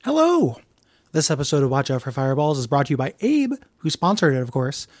Hello! This episode of Watch Out for Fireballs is brought to you by Abe, who sponsored it, of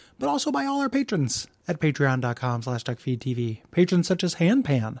course, but also by all our patrons at patreon.com/duckfeedtv. Patrons such as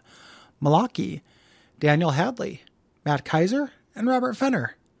Handpan, Malaki, Daniel Hadley, Matt Kaiser, and Robert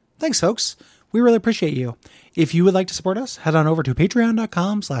Fenner. Thanks, folks. We really appreciate you. If you would like to support us, head on over to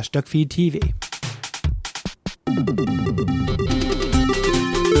patreon.com/duckfeedtv.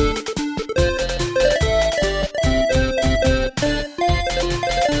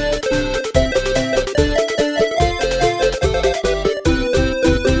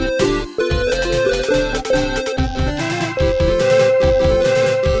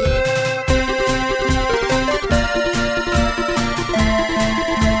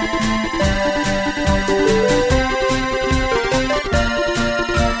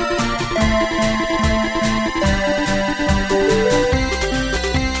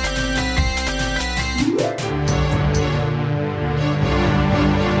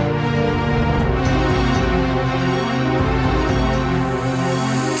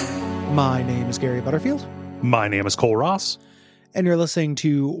 My name is Gary Butterfield. My name is Cole Ross. And you're listening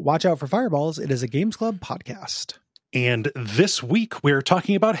to Watch Out for Fireballs. It is a Games Club podcast. And this week we're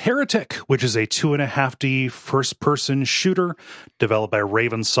talking about Heretic, which is a 2.5D first-person shooter developed by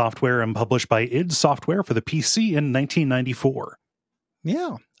Raven Software and published by id Software for the PC in 1994.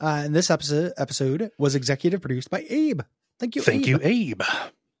 Yeah. And this episode was executive produced by Abe. Thank you, Thank you, Abe.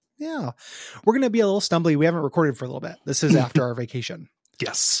 Yeah. We're going to be a little stumbly. We haven't recorded for a little bit. This is after our vacation.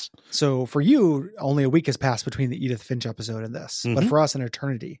 Yes. So for you, only a week has passed between the Edith Finch episode and this. But for us, an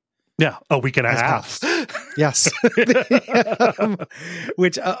eternity. Yeah, a week and a half. Yes.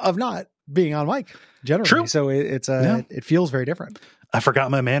 Which of not being on mic generally. True. So it feels very different. I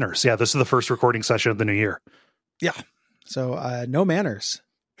forgot my manners. Yeah, this is the first recording session of the new year. Yeah. So no manners.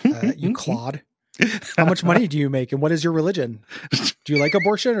 You clod. How much money do you make and what is your religion? Do you like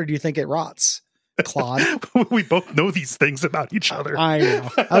abortion or do you think it rots? Clod. We both know these things about each other. I know.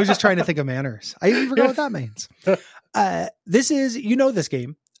 I was just trying to think of manners. I even forgot what that means. This is, this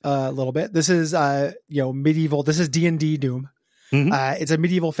game a little bit. This is, medieval. This is D&D Doom. It's a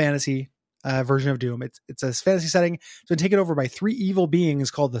medieval fantasy version of Doom. It's a fantasy setting. It's been taken over by three evil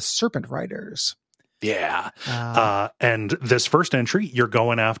beings called the Serpent Riders. Yeah. And this first entry, you're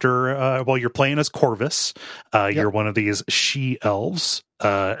going after, you're playing as Corvus. You're one of these she-elves,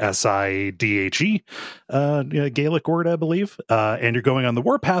 Sidhe, Gaelic word, I believe. And you're going on the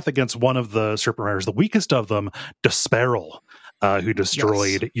warpath against one of the Serpent Riders, the weakest of them, Desperal, who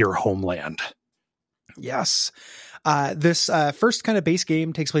destroyed your homeland. Yes. This first kind of base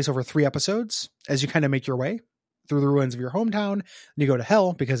game takes place over 3 episodes as you kind of make your way through the ruins of your hometown, and you go to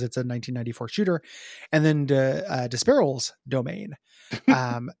hell because it's a 1994 shooter, and then Desperal's domain.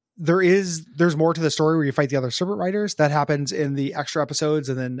 There's more to the story where you fight the other Serpent Riders. That happens in the extra episodes,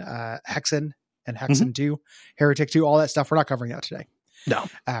 and then Hexen and Hexen 2, Heretic 2, all that stuff. We're not covering that today. No.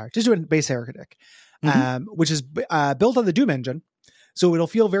 Just doing base Heretic, which is built on the Doom engine. So it'll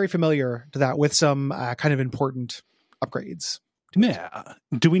feel very familiar to that with some kind of important upgrades. Yeah.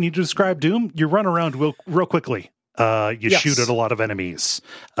 Do we need to describe Doom? You run around real quickly. You shoot at a lot of enemies.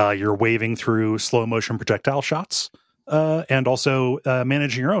 You're waving through slow motion projectile shots, and also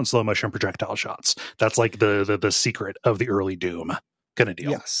managing your own slow motion projectile shots. That's like the secret of the early Doom kind of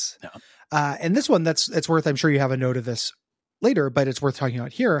deal. Yes. Yeah. And this one, it's worth, I'm sure you have a note of this later, but it's worth talking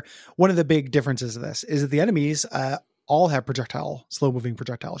about here. One of the big differences of this is that the enemies all have slow moving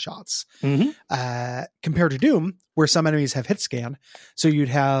projectile shots, compared to Doom, where some enemies have hit scan. So you'd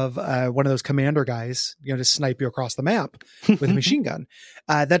have one of those commander guys, to snipe you across the map with a machine gun.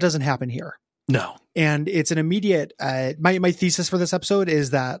 That doesn't happen here. No. And it's an immediate, my thesis for this episode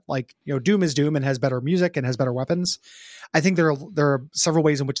is that Doom is Doom and has better music and has better weapons. I think there are several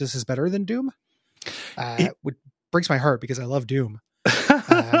ways in which this is better than Doom, which breaks my heart because I love Doom.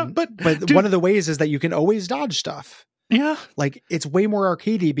 But dude, one of the ways is that you can always dodge stuff. Yeah. It's way more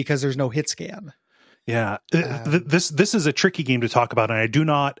arcadey because there's no hit scan. Yeah. This is a tricky game to talk about, and I do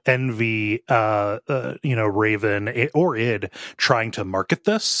not envy Raven or id trying to market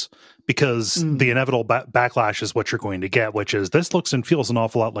this, because the inevitable backlash is what you're going to get, which is this looks and feels an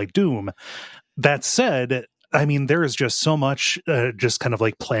awful lot like Doom. That said, I mean, there is just so much just kind of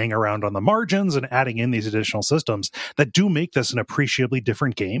playing around on the margins and adding in these additional systems that do make this an appreciably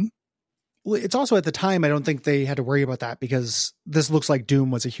different game. Well, it's also at the time, I don't think they had to worry about that because this looks like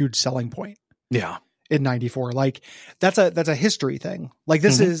Doom was a huge selling point. Yeah. In 94. That's a history thing.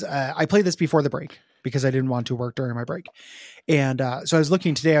 This is, I played this before the break because I didn't want to work during my break. And so I was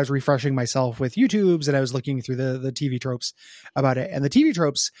looking today, I was refreshing myself with YouTubes and I was looking through the TV tropes about it. And the TV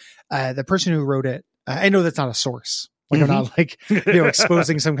tropes, the person who wrote it, I know that's not a source. Like I'm not like,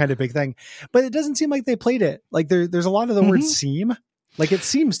 exposing some kind of big thing, but it doesn't seem like they played it. Like there's a lot of the word seem, like it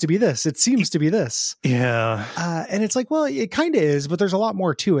seems to be this, it seems to be this. Yeah. And it's like, well, it kind of is, but there's a lot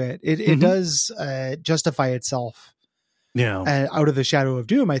more to it. It does justify itself. Yeah. Out of the shadow of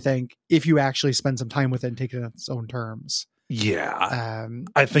doom, I think, if you actually spend some time with it and take it on its own terms. Yeah.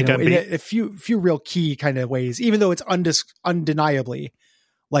 I think in a few real key kind of ways, even though it's undeniably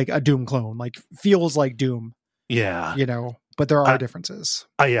like a Doom clone, like feels like Doom. Yeah. But there are differences.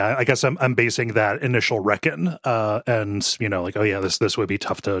 Yeah, I guess I'm basing that initial reckon, and like, oh yeah, this would be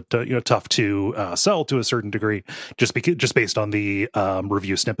tough to sell to a certain degree, just based on the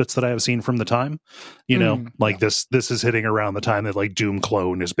review snippets that I have seen from the time, this is hitting around the time that like Doom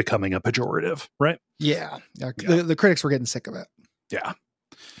clone is becoming a pejorative, right? Yeah. The critics were getting sick of it. Yeah,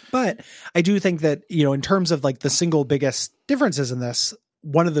 but I do think that in terms of like the single biggest differences in this.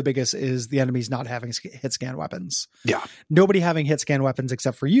 One of the biggest is the enemies not having hit scan weapons. Yeah. Nobody having hit scan weapons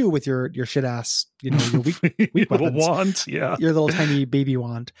except for you with your shit ass, your weak little weapons. wand. Yeah. Your little tiny baby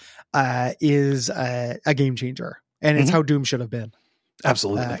wand is a game changer. And it's how Doom should have been.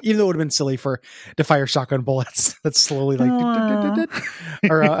 Absolutely. Even though it would have been silly to fire shotgun bullets that's slowly like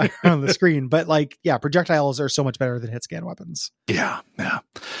around the screen. But like, yeah, projectiles are so much better than hit scan weapons. Yeah.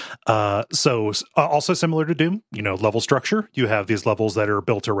 So also similar to Doom, level structure. You have these levels that are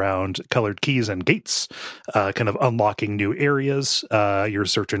built around colored keys and gates, kind of unlocking new areas. You're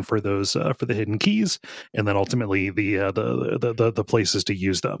searching for those for the hidden keys, and then ultimately the places to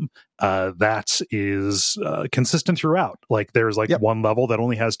use them. That is consistent throughout. Like there's like one level that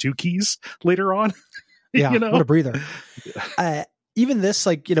only has 2 keys later on. Yeah, what a breather. Even this,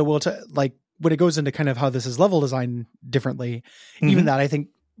 like like when it goes into kind of how this is level designed differently, even that I think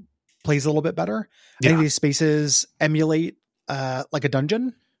plays a little bit better. I think these spaces emulate like a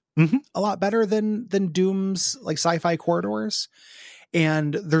dungeon a lot better than Doom's like sci-fi corridors.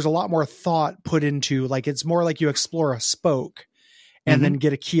 And there's a lot more thought put into, like, it's more like you explore a spoke and then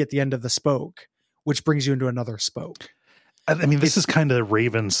get a key at the end of the spoke, which brings you into another spoke. I mean, this is kind of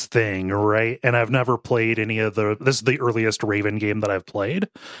Raven's thing, right? And I've never played any of this is the earliest Raven game that I've played.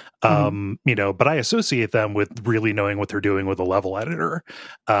 But I associate them with really knowing what they're doing with a level editor.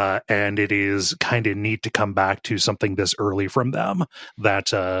 And it is kind of neat to come back to something this early from them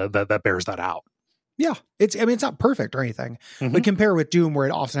that bears that out. Yeah. It's not perfect or anything, but compare with Doom, where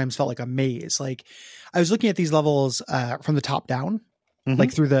it oftentimes felt like a maze. Like I was looking at these levels from the top down,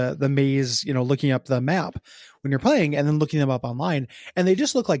 like through the maze, looking up the map when you're playing and then looking them up online, and they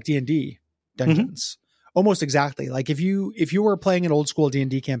just look like D&D dungeons almost exactly. Like if you were playing an old school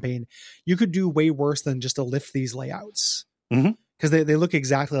D&D campaign, you could do way worse than just to lift these layouts because they look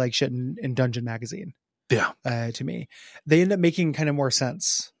exactly like shit in Dungeon Magazine. Yeah. To me, they end up making kind of more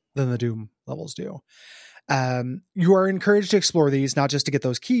sense than the Doom levels do. You are encouraged to explore these, not just to get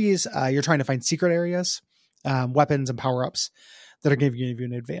those keys. You're trying to find secret areas, weapons and power-ups that are going to give you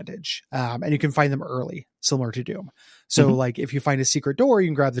an advantage. And you can find them early, similar to Doom. So like if you find a secret door, you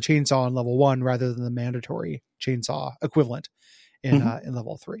can grab the chainsaw on level 1 rather than the mandatory chainsaw equivalent in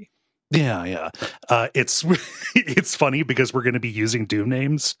level 3. Yeah. It's funny because we're going to be using Doom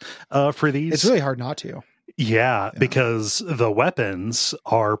names for these. It's really hard not to. Yeah, because the weapons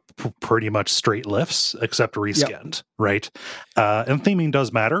are pretty much straight lifts, except reskinned, right? And theming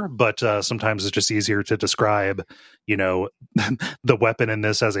does matter, but sometimes it's just easier to describe, the weapon in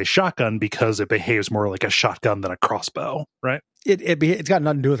this as a shotgun because it behaves more like a shotgun than a crossbow, right? It's got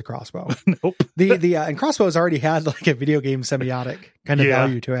nothing to do with a crossbow. Nope. And crossbows already had like a video game semiotic kind of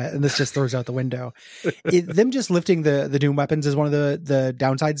value to it, and this just throws out the window. Them just lifting the Doom weapons is one of the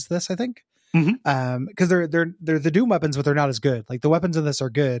downsides to this, I think. Because they're the Doom weapons, but they're not as good. Like the weapons in this are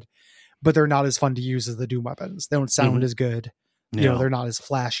good, but they're not as fun to use as the Doom weapons. They don't sound as good. They're not as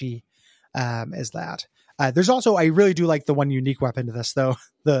flashy as that. There's also, I really do like the one unique weapon to this though,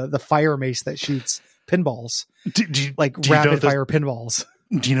 the fire mace that shoots pinballs, rapid fire pinballs.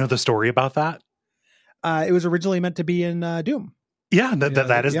 Do you know the story about that? It was originally meant to be in Doom. Yeah,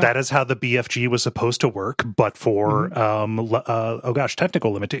 that is how the BFG was supposed to work, but for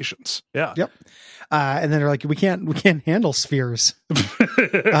technical limitations. Yeah. Yep. And then they're like, we can't handle spheres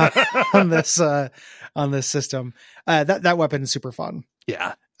on this system. That weapon is super fun.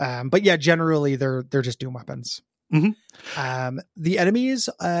 Yeah. But yeah, generally they're just Doom weapons. The enemies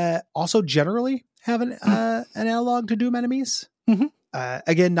also generally have an analog to Doom enemies.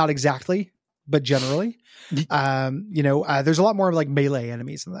 Again, not exactly, but generally, there's a lot more like melee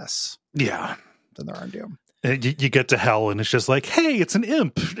enemies in this. Yeah. Than there are in Doom. You get to hell and it's just like, hey, it's an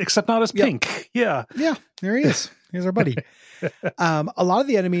imp, except not as pink. Yeah. Yeah. There he is. He's our buddy. A lot of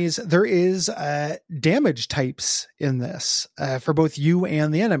the enemies, there is damage types in this for both you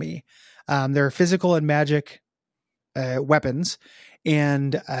and the enemy. There are physical and magic weapons,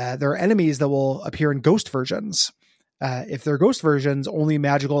 and there are enemies that will appear in ghost versions. If they're ghost versions, only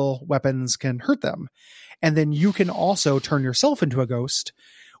magical weapons can hurt them. And then you can also turn yourself into a ghost,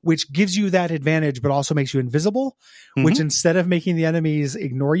 which gives you that advantage, but also makes you invisible, which instead of making the enemies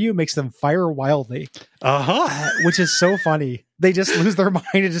ignore you, makes them fire wildly. Which is so funny. They just lose their mind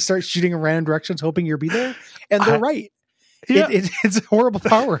and just start shooting in random directions, hoping you'll be there. And they're right. Yeah. It's a horrible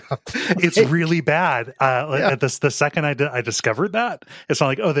power up. It's really bad. The second I discovered that, it's not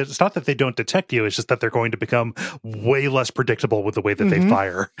like, oh, it's not that they don't detect you. It's just that they're going to become way less predictable with the way that they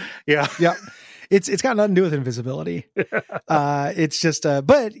fire. Yeah. Yeah. It's got nothing to do with invisibility. It's just,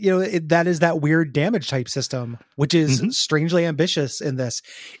 but you know, that is that weird damage type system, which is strangely ambitious in this.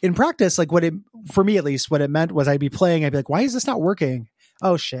 In practice, like for me at least, what it meant was I'd be playing, I'd be like, why is this not working?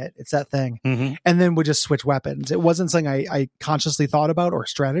 Oh shit, it's that thing. And then would just switch weapons. It wasn't something I consciously thought about or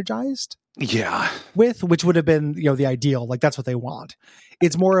strategized. Yeah. With, which would have been, you know, the ideal. Like that's what they want.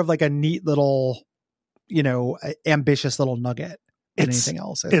 It's more of like a neat little, you know, ambitious little nugget. Anything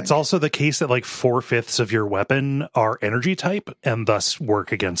else. It's also the case that like 4/5 of your weapon are energy type and thus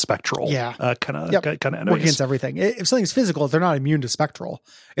work against spectral. Yeah. Kind of enemies. Work against everything. If something's physical, they're not immune to spectral.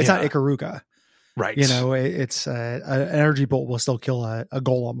 It's not Ikaruga. Right. You know, it's an energy bolt will still kill a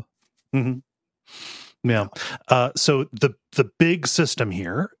golem. Yeah. So the big system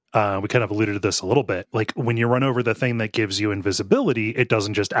here, we kind of alluded to this a little bit. Like when you run over the thing that gives you invisibility, it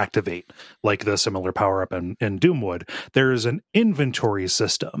doesn't just activate like the similar power up in Doomwood. There is an inventory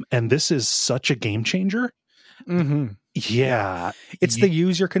system, and this is such a game changer. Yeah. It's the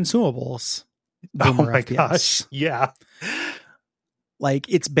use your consumables. Oh my gosh. Yeah. Like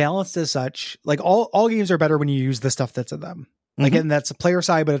it's balanced as such. Like all games are better when you use the stuff that's in them. Like, and that's a player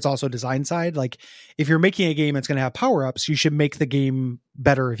side, but it's also design side. Like if you're making a game that's going to have power ups, you should make the game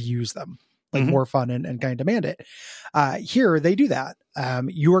better if you use them, like more fun and kind of demand it. Here they do that.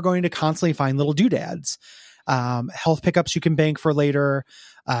 You are going to constantly find little doodads, health pickups you can bank for later,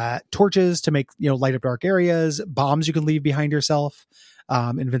 torches to make, you know, light up dark areas, bombs you can leave behind yourself.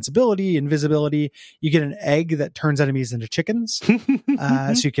 Invincibility, invisibility. You get an egg that turns enemies into chickens,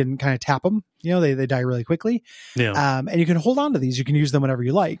 so you can kind of tap them. You know, they die really quickly. Yeah. And you can hold on to these. You can use them whenever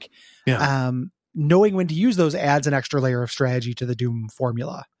you like. Yeah. Knowing when to use those adds an extra layer of strategy to the Doom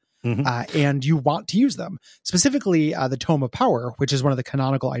formula. And you want to use them. Specifically, the Tome of Power, which is one of the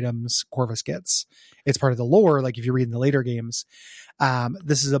canonical items Corvus gets. It's part of the lore, like if you read in the later games.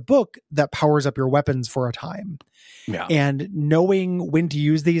 This is a book that powers up your weapons for a time. Yeah. And knowing when to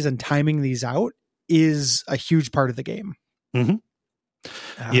use these and timing these out is a huge part of the game.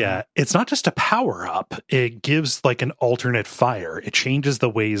 Yeah, it's not just a power up. It gives like an alternate fire. It changes the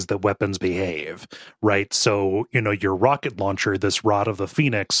ways that weapons behave, right? So, you know, your rocket launcher, this Rod of the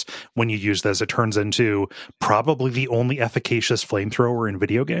Phoenix, when you use this, it turns into probably the only efficacious flamethrower in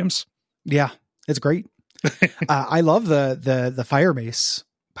video games. Yeah, it's great. I love the fire mace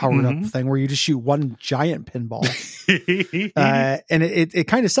powered up thing where you just shoot one giant pinball. And it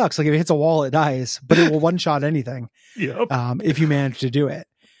kind of sucks. Like if it hits a wall, it dies, but it will one shot anything. Yep. If you manage to do it.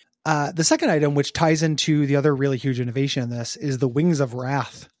 The second item, which ties into the other really huge innovation in this, is the Wings of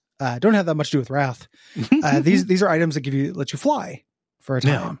Wrath. Don't have that much to do with Wrath. These are items that let you fly for a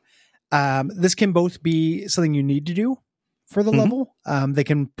time. This can both be something you need to do for the level. They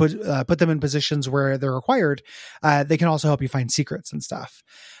can put them in positions where they're required. They can also help you find secrets and stuff.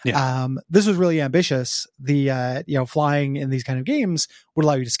 This was really ambitious. The flying in these kind of games would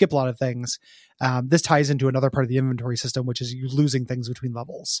allow you to skip a lot of things. This ties into another part of the inventory system, which is you losing things between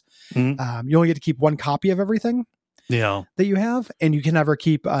levels. You only get to keep one copy of everything that you have, and you can never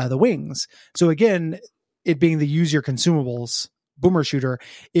keep the wings. So again, it being the use your consumables boomer shooter,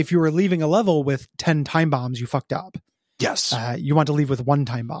 if you were leaving a level with 10 time bombs, you fucked up. Yes. You want to leave with one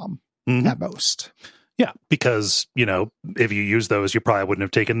time bomb at most. Yeah, because, you know, if you use those, you probably wouldn't have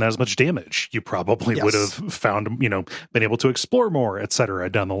taken as much damage. You probably would have found, you know, been able to explore more, etc.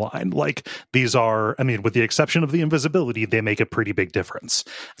 down the line. Like these are, I mean, with the exception of the invisibility, they make a pretty big difference.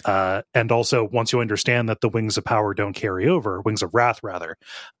 And also, once you understand that the Wings of Power don't carry over, Wings of Wrath rather,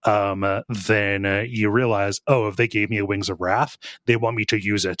 then you realize, oh, if they gave me a Wings of Wrath, they want me to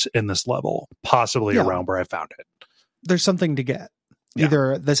use it in this level, possibly around where I found it. There's something to get.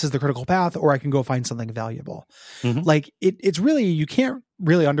 Either this is the critical path or I can go find something valuable. Like it's really, you can't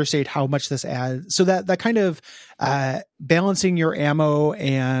really understate how much this adds. So that kind of balancing your ammo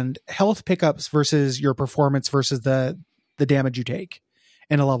and health pickups versus your performance versus the damage you take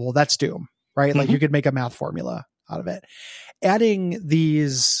in a level, that's Doom, right? Like you could make a math formula out of it. Adding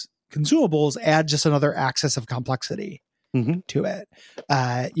these consumables add just another axis of complexity to it.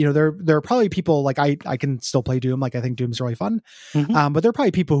 There are probably people like I can still play Doom. Like I think Doom's really fun. But there are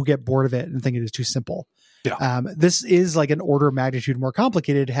probably people who get bored of it and think it is too simple. Yeah. This is like an order of magnitude more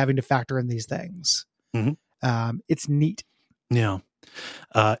complicated, having to factor in these things. It's neat. Yeah.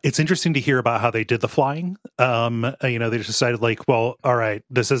 It's interesting to hear about how they did the flying. They just decided like, well, all right,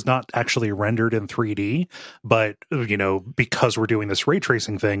 this is not actually rendered in 3D, but because we're doing this ray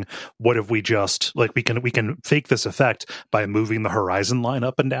tracing thing, what if we just like, we can fake this effect by moving the horizon line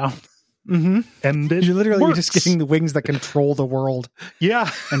up and down. And you're literally works. just getting the wings that control the world. Yeah.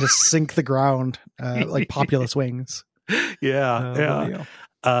 And just sink the ground, like Populous wings. Yeah.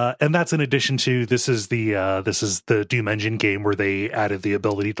 And that's in addition to this is the Doom engine game where they added the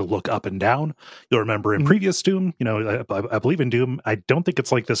ability to look up and down. You'll remember in previous Doom, I believe in Doom, I don't think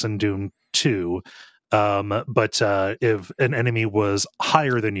it's like this in Doom 2. But if an enemy was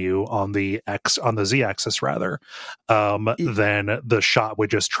higher than you on the Z-axis rather, then the shot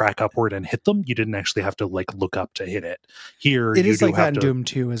would just track upward and hit them. You didn't actually have to like look up to hit it. Here it is like that in Doom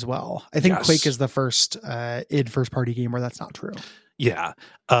 2 as well. I think yes. Quake is the first first party game where that's not true. Yeah.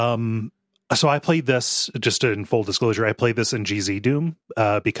 So I played this, just in full disclosure, I played this in GZ Doom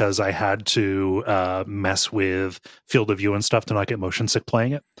because I had to mess with field of view and stuff to not get motion sick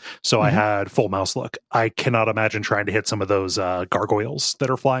playing it. So I had full mouse look. I cannot imagine trying to hit some of those gargoyles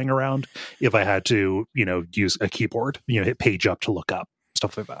that are flying around if I had to, use a keyboard, hit page up to look up,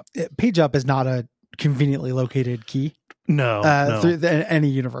 stuff like that. Page up is not a conveniently located key. No. Through any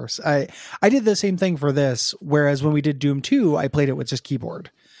universe. I did the same thing for this, whereas when we did Doom 2, I played it with just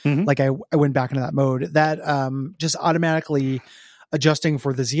keyboard. Like I went back into that mode. That just automatically adjusting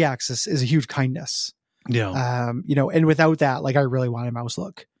for the Z-axis is a huge kindness. Yeah. And without that, like I really want a mouse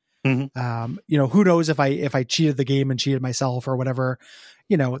look. Who knows if I cheated the game and cheated myself or whatever,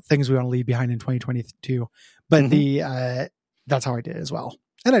 things we want to leave behind in 2022. But that's how I did it as well.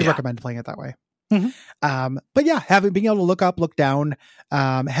 And I'd recommend playing it that way. But yeah, being able to look up, look down,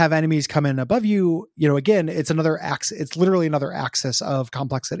 have enemies come in above you, again, it's another axis. It's literally another axis of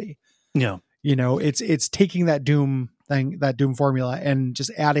complexity. Yeah. It's taking that Doom thing, that Doom formula, and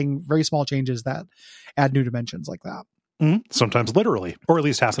just adding very small changes that add new dimensions like that. Sometimes literally, or at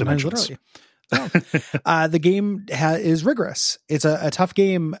least half dimensions. The game is rigorous. It's a tough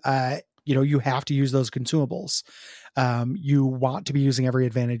game. You have to use those consumables. You want to be using every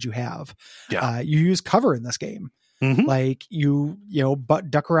advantage you have. You use cover in this game. Like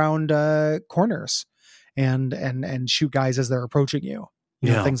duck around corners and shoot guys as they're approaching you.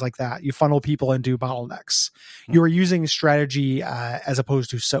 Things like that. You funnel people into bottlenecks. You are using strategy as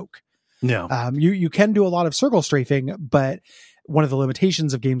opposed to soak. You can do a lot of circle strafing, but one of the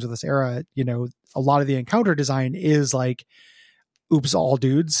limitations of games of this era, a lot of the encounter design is like, oops, all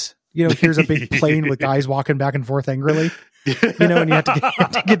dudes. Here's a big plane with guys walking back and forth angrily, and you have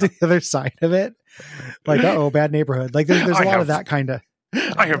to get to the other side of it. Like, bad neighborhood. Like there's a lot of that kind of.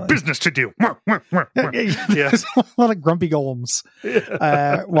 I have business to do. There's a lot of grumpy golems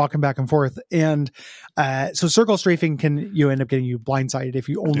walking back and forth. And so circle strafing can end up getting you blindsided if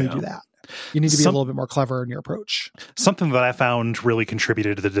you only do that. You need to be a little bit more clever in your approach. Something that I found really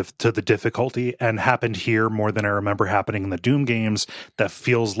contributed to the difficulty and happened here more than I remember happening in the Doom games, that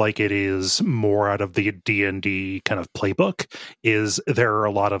feels like it is more out of the D&D kind of playbook, is there are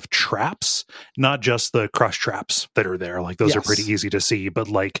a lot of traps, not just the crush traps that are there. Like those are pretty easy to see, but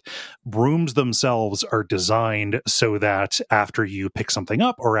like rooms themselves are designed so that after you pick something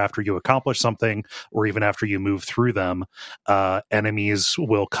up or after you accomplish something, or even after you move through them, enemies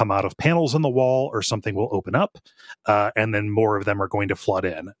will come out of panels in the wall or something will open up, and then more of them are going to flood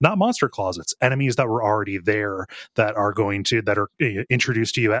in. Not monster closets, enemies that were already there that are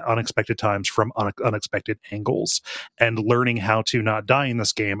introduced to you at unexpected times from unexpected angles. And learning how to not die in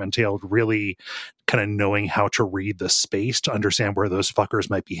this game entailed really kind of knowing how to read the space to understand where those fuckers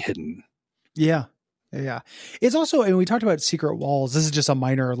might be hidden. Yeah. It's also, and we talked about secret walls. This is just a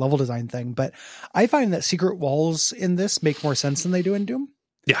minor level design thing, but I find that secret walls in this make more sense than they do in Doom.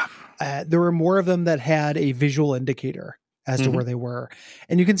 Yeah. There were more of them that had a visual indicator as to where they were.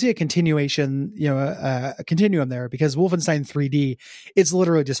 And you can see a continuation, a continuum there, because Wolfenstein 3D, it's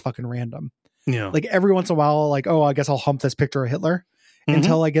literally just fucking random. Yeah. Like every once in a while, like, I guess I'll hump this picture of Hitler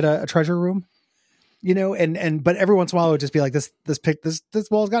until I get a treasure room, but every once in a while it would just be like this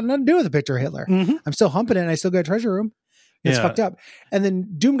wall's got nothing to do with the picture of Hitler. I'm still humping it and I still get a treasure room. It's fucked up. And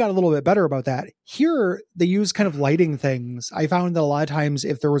then Doom got a little bit better about that. Here, they use kind of lighting things. I found that a lot of times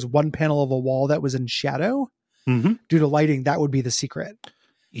if there was one panel of a wall that was in shadow, due to lighting, that would be the secret.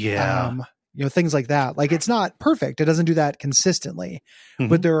 Yeah. things like that. Like, it's not perfect. It doesn't do that consistently,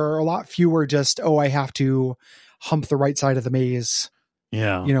 but there are a lot fewer just, I have to hump the right side of the maze,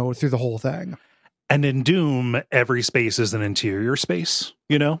 through the whole thing. And in Doom, every space is an interior space.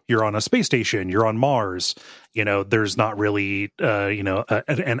 You're on a space station, you're on Mars. There's not really,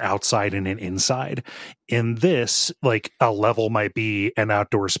 an outside and an inside. In this, like, a level might be an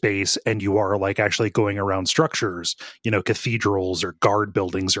outdoor space, and you are like actually going around structures, cathedrals or guard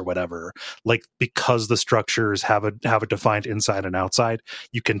buildings or whatever. Like, because the structures have a defined inside and outside,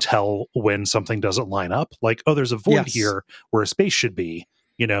 you can tell when something doesn't line up. Like, there's a void here where a space should be.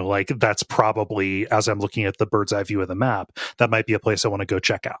 Like, that's probably, as I'm looking at the bird's eye view of the map, that might be a place I want to go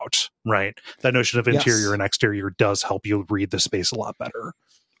check out, right? That notion of interior and exterior does help you read the space a lot better.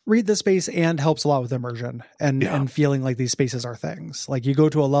 Read the space, and helps a lot with immersion and feeling like these spaces are things. Like, you go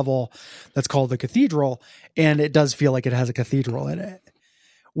to a level that's called the cathedral, and it does feel like it has a cathedral in it.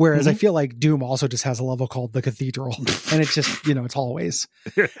 Whereas I feel like Doom also just has a level called the cathedral, and it's just, it's hallways.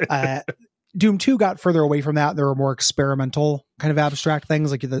 Doom 2 got further away from that. There were more experimental kind of abstract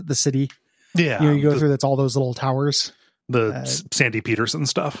things, like the city. Yeah. You go through, that's all those little towers. The Sandy Peterson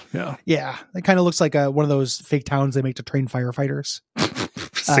stuff. Yeah. Yeah. It kind of looks like one of those fake towns they make to train firefighters.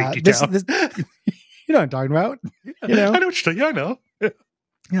 Safety town. You know what I'm talking about? I know what you're talking. I know.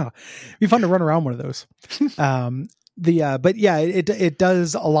 Yeah. It'd be fun to run around one of those. But yeah, it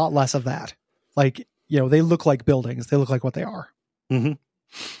does a lot less of that. Like, they look like buildings. They look like what they are. Mm-hmm.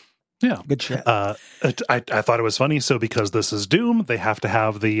 Yeah, good shit. I thought it was funny. So because this is Doom, they have to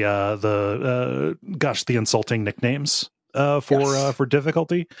have the insulting nicknames for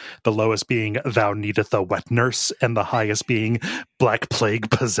difficulty. The lowest being "Thou needeth a wet nurse," and the highest being "Black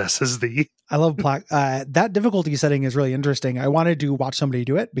Plague possesses thee." I love black. That difficulty setting is really interesting. I wanted to watch somebody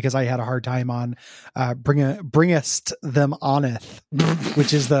do it because I had a hard time on Bringest Them Oneth,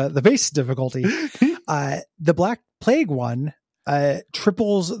 which is the base difficulty. The Black Plague one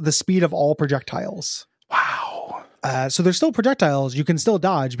triples the speed of all projectiles. Wow. So there's still projectiles you can still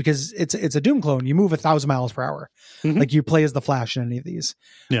dodge because it's a Doom clone. You move 1,000 miles per hour. Like, you play as the Flash in any of these.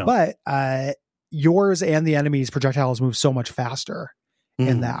 Yeah. But yours and the enemy's projectiles move so much faster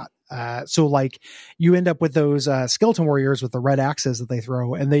in that. So like, you end up with those skeleton warriors with the red axes that they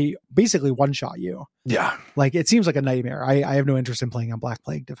throw, and they basically one-shot you. Yeah. Like, it seems like a nightmare. I have no interest in playing on Black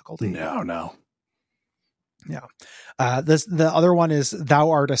Plague difficulty. No. Yeah. The other one is Thou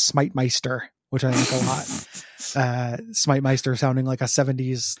Art a Smite Meister, which I like a lot. Smite Meister sounding like a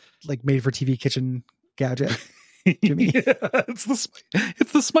 70s, like, made for TV kitchen gadget to me. Yeah,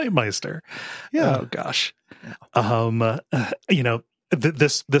 it's the Smite Meister. Yeah. Oh gosh.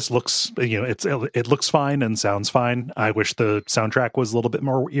 This looks, it looks fine and sounds fine. I wish the soundtrack was a little bit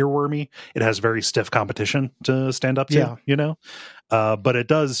more earwormy. It has very stiff competition to stand up to, but it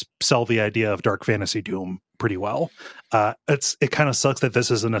does sell the idea of dark fantasy Doom pretty well. It kind of sucks that this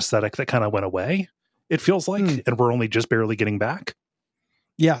is an aesthetic that kind of went away, it feels like, and we're only just barely getting back.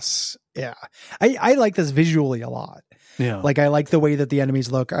 Yes. Yeah. I like this visually a lot. Yeah. Like, I like the way that the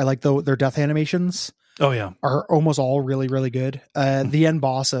enemies look. I like their death animations. Oh yeah. Are almost all really, really good. The end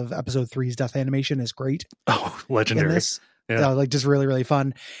boss of episode 3's death animation is great. Oh, legendary. Yeah. Like, just really, really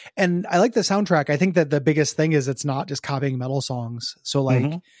fun. And I like the soundtrack. I think that the biggest thing is it's not just copying metal songs. So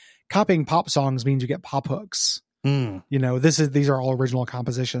like, copying pop songs means you get pop hooks. These are all original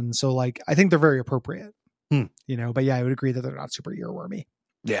compositions. So like, I think they're very appropriate. But yeah, I would agree that they're not super earwormy.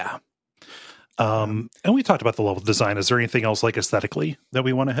 Yeah. And we talked about the level design. Is there anything else, like, aesthetically that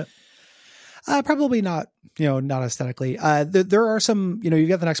we want to hit? Probably not, not aesthetically. There are some, you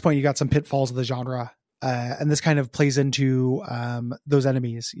get the next point, you got some pitfalls of the genre. And this kind of plays into those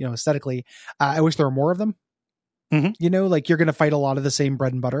enemies, aesthetically. I wish there were more of them. Like, you're going to fight a lot of the same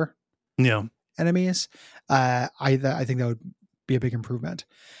bread and butter enemies. I think that would be a big improvement.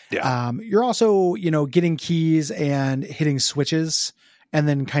 Yeah. You're also, getting keys and hitting switches, and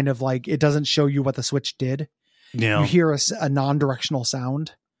then kind of like, it doesn't show you what the switch did. Yeah. You hear a non-directional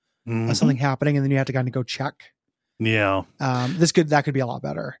sound of something happening, and then you have to kind of go check. Yeah. That could be a lot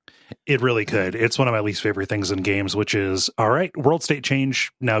better. It really could. It's one of my least favorite things in games, which is, all right, world state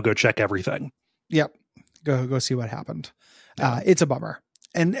change. Now go check everything. Yep. Go see what happened. It's a bummer.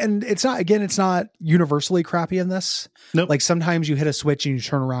 And it's not universally crappy in this. Nope. Like, sometimes you hit a switch and you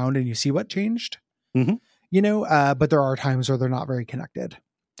turn around and you see what changed, but there are times where they're not very connected.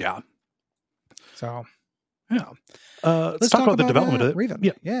 Yeah. So, yeah. Let's talk about the development of it. Raven.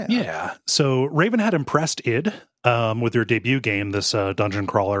 Yeah. So Raven had impressed id with their debut game, this dungeon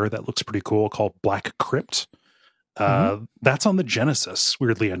crawler that looks pretty cool called Black Crypt. That's on the Genesis,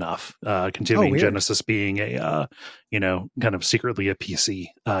 weirdly enough. Continuing Genesis being a kind of secretly a PC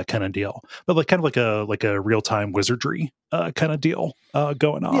kind of deal, but like a real time wizardry kind of deal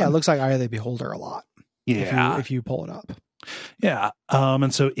going on. Yeah, it looks like Eye of the Beholder a lot. Yeah, if you pull it up. Yeah.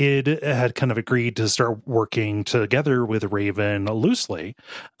 And so id had kind of agreed to start working together with Raven loosely,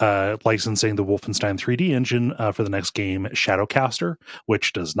 licensing the Wolfenstein 3D engine for the next game, Shadowcaster,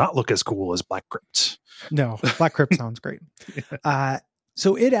 which does not look as cool as Black Crypt. No, Black Crypt sounds great.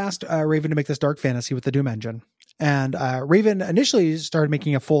 So id asked Raven to make this dark fantasy with the Doom engine. And Raven initially started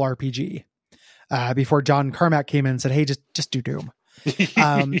making a full RPG before John Carmack came in and said, hey, just do Doom.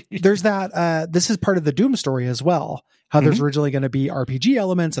 There's that this is part of the Doom story as well, how there's originally going to be RPG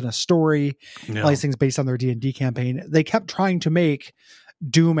elements and a story, licensing based on their D&D campaign. They kept trying to make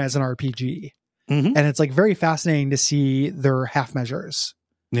Doom as an RPG, and it's like very fascinating to see their half measures.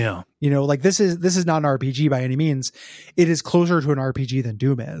 Yeah, like this is not an RPG by any means. It is closer to an RPG than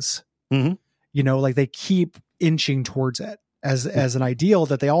Doom is. Like they keep inching towards it as an ideal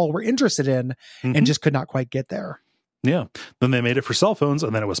that they all were interested in and just could not quite get there. Yeah. Then they made it for cell phones,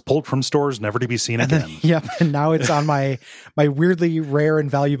 and then it was pulled from stores, never to be seen again. Yep. And now it's on my weirdly rare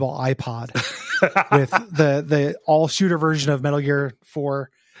and valuable iPod with the all shooter version of Metal Gear 4,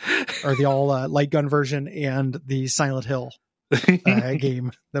 or the all light gun version, and the Silent Hill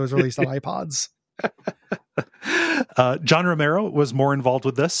game that was released on iPods. John Romero was more involved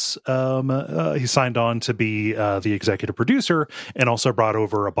with this. He signed on to be the executive producer, and also brought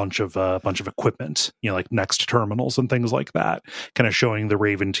over a bunch of equipment, like Next terminals and things like that, kind of showing the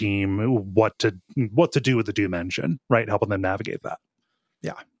Raven team what to do with the Doom engine, right? Helping them navigate that.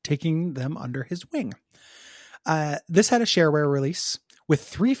 Yeah, taking them under his wing. This had a shareware release with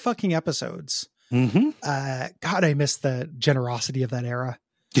 3 fucking episodes. God, I miss the generosity of that era.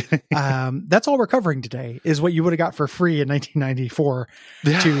 That's all we're covering today is what you would have got for free in 1994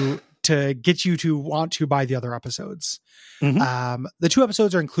 to get you to want to buy the other episodes. The 2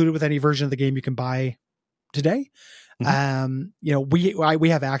 episodes are included with any version of the game you can buy today. We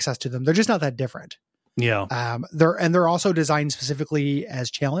have access to them. They're just not that different. Yeah. They're also designed specifically as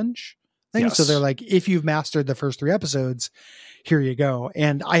challenge things. Yes. So they're like, if you've mastered the first 3 episodes, here you go.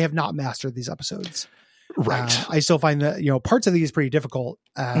 And I have not mastered these episodes. Right. I still find that, parts of these pretty difficult.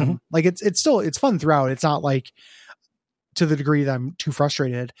 Like it's fun throughout. It's not like to the degree that I'm too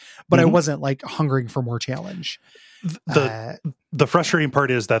frustrated, but I wasn't like hungering for more challenge. The frustrating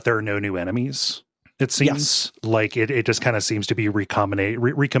part is that there are no new enemies. It seems like it just kind of seems to be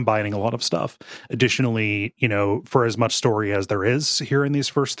recombining a lot of stuff. Additionally, for as much story as there is here in these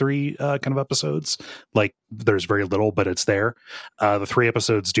first 3 kind of episodes, like there's very little, but it's there. The 3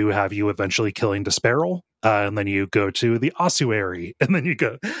 episodes do have you eventually killing Desperal, and then you go to the ossuary, and then you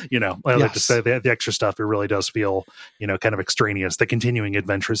go, I like to say the extra stuff. It really does feel, kind of extraneous. The continuing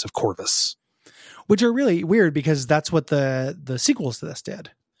adventures of Corvus, which are really weird because that's what the sequels to this did.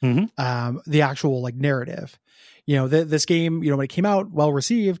 The actual like narrative, this game, when it came out, well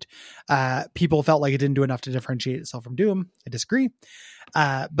received, people felt like it didn't do enough to differentiate itself from Doom. I disagree.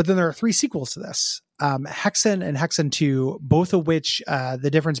 But then there are 3 sequels to this, Hexen and Hexen 2, both of which, the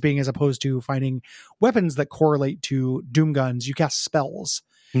difference being, as opposed to finding weapons that correlate to Doom guns, you cast spells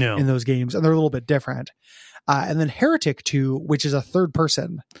in those games, and they're a little bit different. And then Heretic 2, which is a 3rd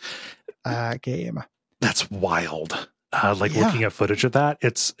person game. That's wild. Looking at footage of that,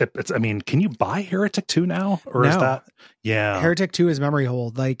 it's I mean, can you buy Heretic 2 now, or is that Heretic 2 is memory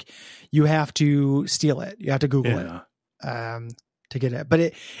hold. Like you have to steal it, you have to Google it to get it, but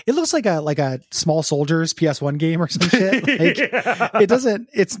it looks like a Small Soldiers PS1 game or some shit.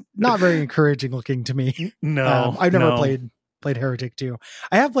 It's not very encouraging looking to me. I've never played Heretic 2.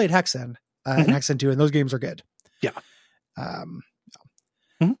 I have played Hexen and Hexen 2, and those games are good.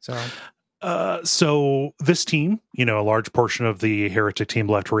 So this team, a large portion of the Heretic team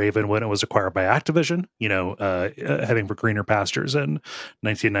left Raven when it was acquired by Activision, heading for greener pastures in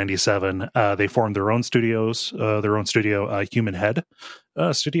 1997. They formed their own studio, Human Head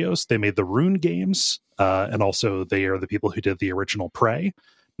Studios. They made the Rune games, and also they are the people who did the original Prey.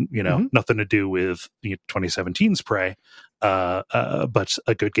 Nothing to do with 2017's Prey, but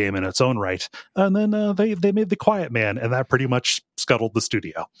a good game in its own right. And then they made The Quiet Man, and that pretty much scuttled the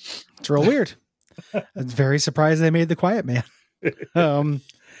studio. It's real weird. I'm very surprised they made The Quiet Man.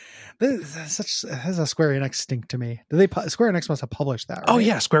 This has a Square Enix stink to me. Square Enix must have published that, right? Oh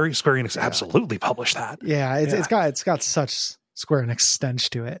yeah, Square Enix absolutely published that. Yeah, it's got such Square Enix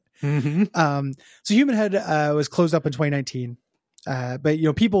stench to it. So Human Head was closed up in 2019.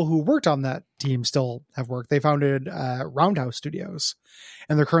 But people who worked on that team still have worked. They founded Roundhouse Studios,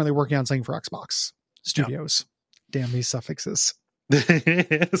 and they're currently working on something for Xbox Studios. Damn these suffixes.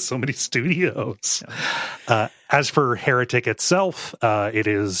 So many studios. As for Heretic itself, it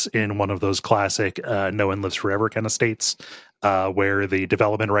is in one of those classic no one lives forever kind of states, where the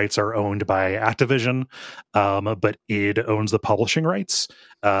development rights are owned by Activision, but id owns the publishing rights.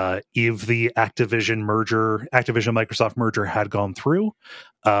 If the Activision Microsoft merger had gone through,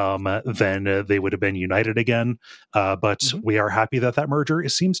 then they would have been united again. But we are happy that merger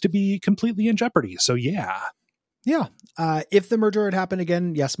seems to be completely in jeopardy. So yeah. Yeah. If the merger had happened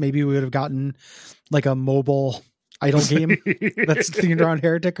again, yes, maybe we would have gotten like a mobile idle game that's themed around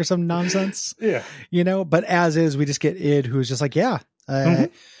Heretic or some nonsense. Yeah. But as is, we just get id, who's just like,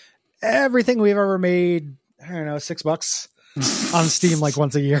 everything we've ever made, I don't know, $6 on Steam like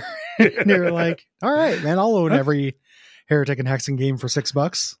once a year. And you're like, all right, man, I'll own every Heretic and Hexen game for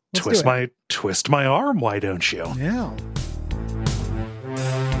 $6. Twist my arm, why don't you? Yeah.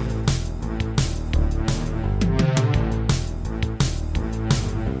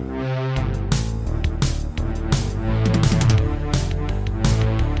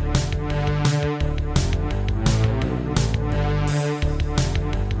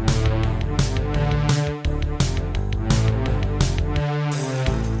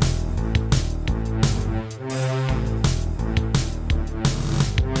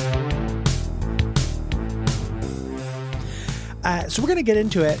 So we're going to get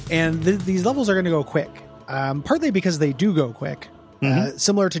into it, and these levels are going to go quick, partly because they do go quick.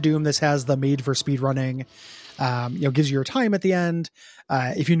 Similar to Doom, this has the made for speed running, gives you your time at the end.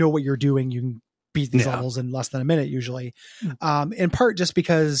 If you know what you're doing, you can beat these levels in less than a minute usually. In part just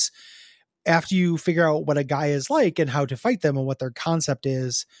because after you figure out what a guy is like and how to fight them and what their concept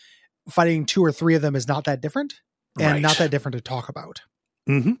is, fighting 2 or 3 of them is not that different, and not that different to talk about.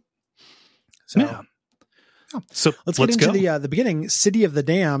 So let's get into the beginning. City of the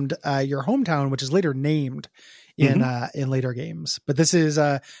Damned, your hometown, which is later named in later games. But this is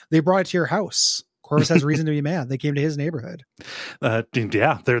they brought it to your house. Corvus has reason to be mad. They came to his neighborhood.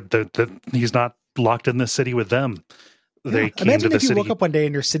 He's not locked in the city with them. They came imagine to if the you city. woke up one day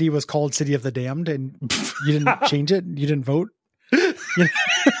and your city was called City of the Damned, and you didn't change it. You didn't vote.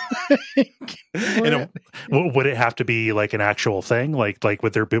 Would it have to be like an actual thing? Like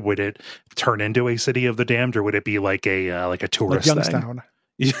would it turn into a City of the Damned, or would it be like a tourist like Youngstown?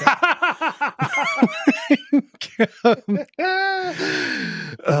 Thing?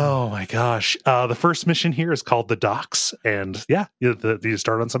 Oh my gosh. The first mission here is called the docks, and you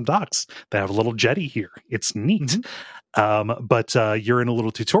start on some docks. They have a little jetty here. It's neat. But you're in a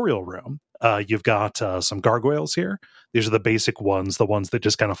little tutorial room. You've got some gargoyles here. These are the basic ones, the ones that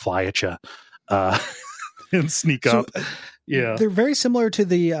just kind of fly at you and sneak up. Yeah, they're very similar to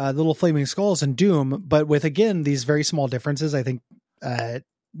the little flaming skulls in Doom, but with, again, these very small differences. I think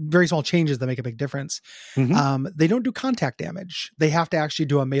very small changes that make a big difference. They don't do contact damage. They have to actually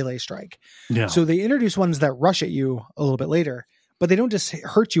do a melee strike. Yeah. So they introduce ones that rush at you a little bit later, but they don't just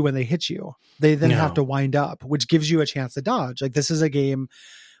hurt you when they hit you. They then have to wind up, which gives you a chance to dodge. Like, this is a game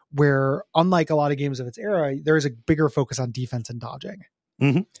where, unlike a lot of games of its era, there is a bigger focus on defense and dodging.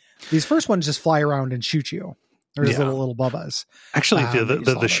 These first ones just fly around and shoot you. There's little bubbas. Actually,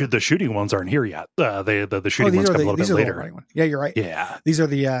 the shooting ones aren't here yet. The shooting ones come a little bit later. Yeah, you're right. Yeah, these are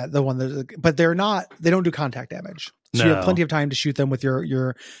the one that, but they're not. They don't do contact damage. So you have plenty of time to shoot them with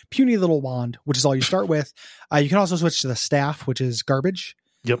your puny little wand, which is all you start with. You can also switch to the staff, which is garbage.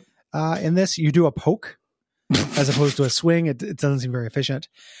 Yep. In this, you do a poke as opposed to a swing. It doesn't seem very efficient.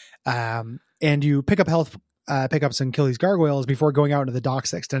 And you pick up health pickups and kill these gargoyles before going out into the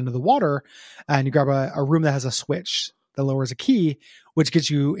docks that extend into the water. And you grab a room that has a switch that lowers a key, which gets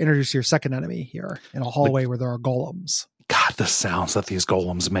you introduced to your second enemy here in a hallway where there are golems. God, the sounds that these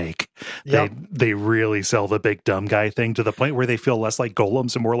golems make. Yep. They really sell the big dumb guy thing to the point where they feel less like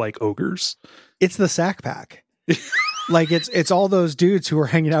golems and more like ogres. It's the sack pack. Like it's all those dudes who are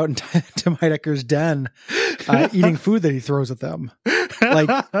hanging out in Tim Heidecker's den, eating food that he throws at them. Like,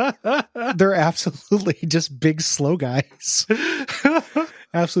 they're absolutely just big slow guys.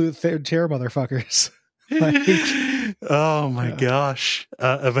 Absolute terror motherfuckers. Like, oh my gosh.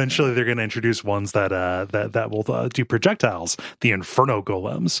 Eventually they're going to introduce ones that will do projectiles, the Inferno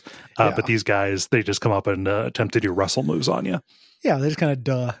Golems. But these guys, they just come up and attempt to do wrestle moves on you. Yeah, they just kind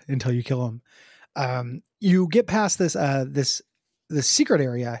of until you kill them. You get past this secret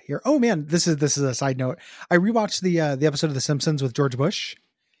area here. Oh man, this is a side note. I rewatched the episode of The Simpsons with George Bush.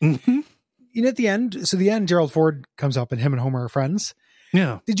 At the end, Gerald Ford comes up and him and Homer are friends.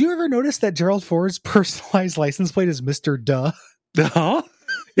 Yeah. Did you ever notice that Gerald Ford's personalized license plate is Mr. Duh? Huh?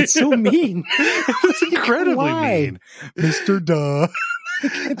 It's so mean. It's incredibly mean. Mr. Duh.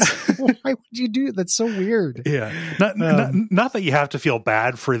 Why would you do it? That's so weird. Yeah, not that you have to feel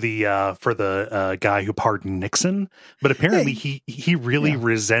bad for the guy who pardoned Nixon, but apparently he really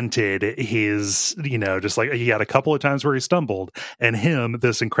resented his, just like he had a couple of times where he stumbled, and him,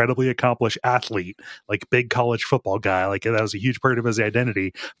 this incredibly accomplished athlete, like big college football guy, like that was a huge part of his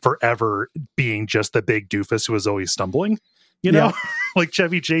identity, forever being just the big doofus who was always stumbling. Like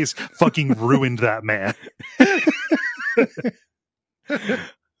Chevy Chase fucking ruined that man.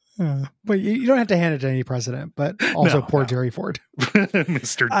 But you don't have to hand it to any president, but also poor Jerry Ford.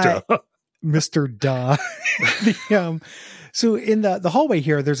 Mr. Duh. Mr. Duh. So in the hallway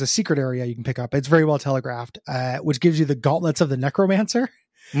here, there's a secret area you can pick up. It's very well telegraphed, which gives you the gauntlets of the necromancer.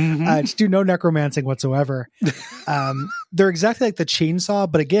 Just do no necromancing whatsoever. They're exactly like the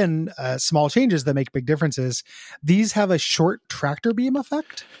chainsaw, but again, small changes that make big differences. These have a short tractor beam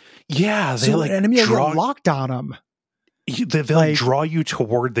effect. Yeah, so an enemy will get locked on them. They'll draw you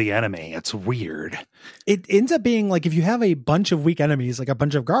toward the enemy. It's weird. It ends up being like if you have a bunch of weak enemies, like a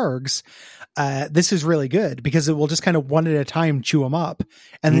bunch of Gargs, this is really good because it will just kind of one at a time chew them up,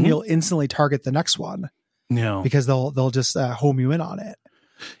 and then you'll instantly target the next one. Yeah, because they'll just home you in on it.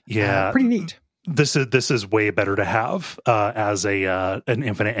 Yeah, pretty neat. This is way better to have as an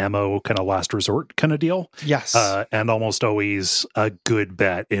infinite ammo kind of last resort kind of deal. Yes, and almost always a good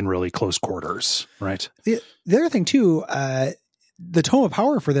bet in really close quarters. Right. The other thing too, the Tome of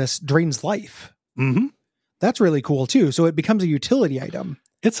Power for this drains life. That's really cool too. So it becomes a utility item.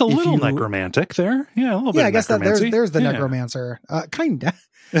 It's a little necromantic there. Yeah, a little bit. I guess there's the necromancer. Kinda.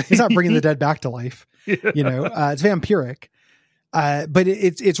 He's not bringing the dead back to life. It's vampiric. But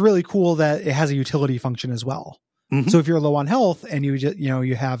it's really cool that it has a utility function as well. So if you're low on health and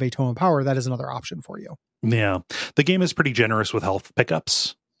you have a Tome of Power, that is another option for you. Yeah, the game is pretty generous with health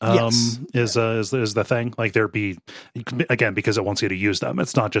pickups. Is the thing. Like there'd be, again, because it wants you to use them.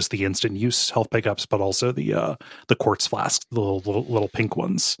 It's not just the instant use health pickups, but also the quartz flasks, the little pink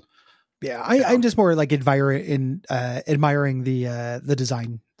ones. Yeah, I'm just more like admiring the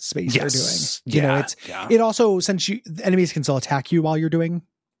design space they're doing. It also, since the enemies can still attack you while you're doing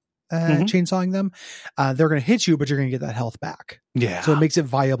chainsawing them, they're going to hit you, but you're going to get that health back. Yeah, so it makes it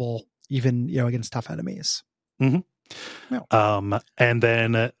viable even against tough enemies. And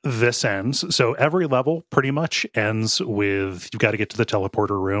then this ends. So every level pretty much ends with you've got to get to the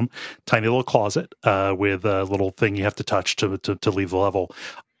teleporter room, tiny little closet with a little thing you have to touch to leave the level.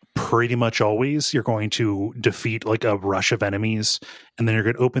 Pretty much always you're going to defeat like a rush of enemies, and then you're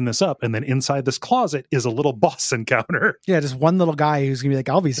going to open this up, and then inside this closet is a little boss encounter. Yeah, just one little guy who's gonna be like,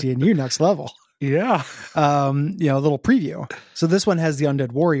 I'll be seeing you next level. Yeah. A little preview. So this one has the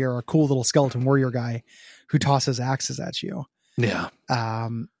undead warrior, a cool little skeleton warrior guy who tosses axes at you. Yeah.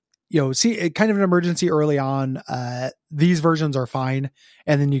 See, kind of an emergency early on. These versions are fine,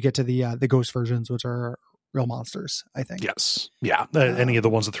 and then you get to the ghost versions, which are real monsters, I think. Yes. Yeah. Any of the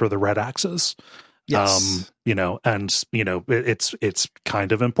ones that throw the red axes. Yes. It's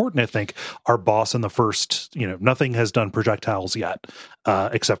kind of important, I think. Our boss in the first, nothing has done projectiles yet,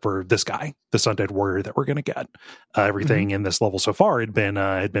 except for this guy, this undead warrior that we're going to get. Everything in this level so far had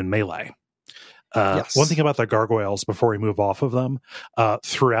been melee. One thing about the gargoyles before we move off of them,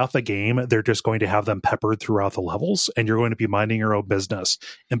 throughout the game, they're just going to have them peppered throughout the levels, and you're going to be minding your own business.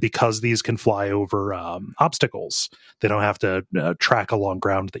 And because these can fly over obstacles, they don't have to track along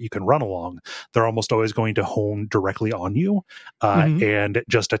ground that you can run along. They're almost always going to hone directly on you and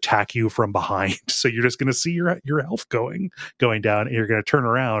just attack you from behind. So you're just going to see your health going down, and you're going to turn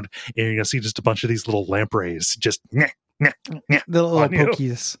around and you're going to see just a bunch of these little lampreys just the little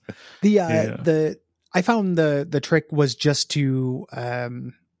pokies. I found the trick was just to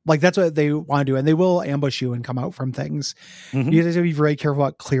that's what they want to do, and they will ambush you and come out from things. You have to be very careful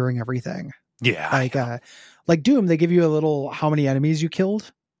about clearing everything. Like Doom, they give you a little how many enemies you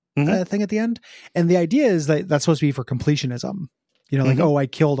killed thing at the end, and the idea is that that's supposed to be for completionism. I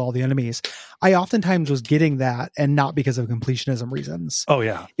killed all the enemies. I oftentimes was getting that, and not because of completionism reasons. Oh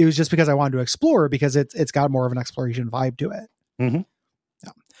yeah. It was just because I wanted to explore, because it's got more of an exploration vibe to it.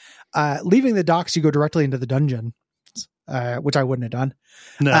 Leaving the docks, you go directly into the dungeon, which I wouldn't have done.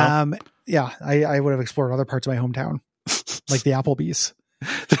 No. I would have explored other parts of my hometown, like the Applebee's.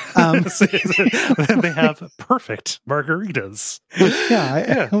 They have perfect margaritas.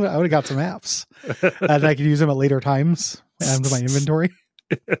 I would have got some apps, and I could use them at later times. Add to my inventory.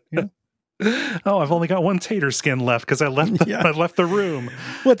 Oh, I've only got one tater skin left because I left the room.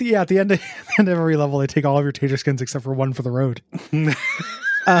 Well, at the end of every level, they take all of your tater skins except for one for the road.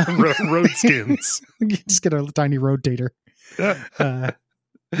 Road skins. You just get a tiny road tater. So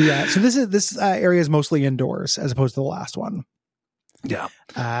this area is mostly indoors as opposed to the last one. Yeah.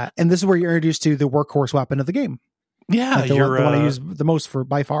 And this is where you're introduced to the workhorse weapon of the game. Yeah, like the one I use the most for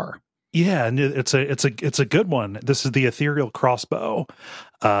by far. Yeah, and it's a good one. This is the ethereal crossbow.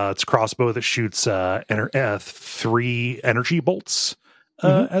 It's a crossbow that shoots 3 energy bolts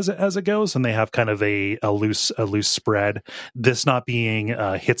as it goes, and they have kind of a loose spread. This not being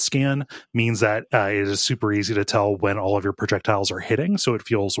hit scan means that it is super easy to tell when all of your projectiles are hitting, so it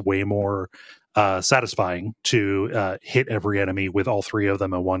feels way more satisfying to hit every enemy with all 3 of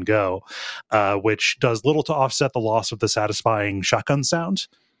them in one go, which does little to offset the loss of the satisfying shotgun sound.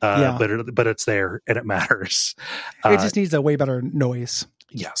 But it's there and it matters. It just needs a way better noise.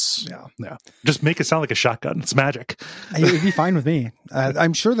 Yes. Yeah. Just make it sound like a shotgun. It's magic. It'd be fine with me.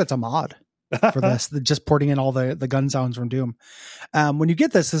 I'm sure that's a mod for this. Just porting in all the gun sounds from Doom. When you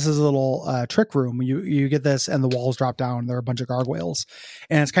get this is a little trick room. You get this and the walls drop down. There are a bunch of gargoyles.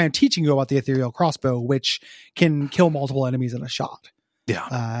 And it's kind of teaching you about the ethereal crossbow, which can kill multiple enemies in a shot.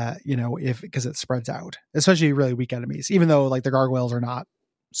 Yeah. Because it spreads out, especially really weak enemies, even though like the gargoyles are not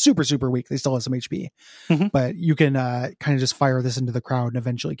super weak, they still have some HP, but you can kind of just fire this into the crowd and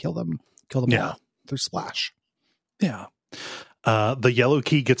eventually kill them all through splash. The yellow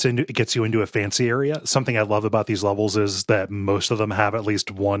key gets you into a fancy area. Something I love about these levels is that most of them have at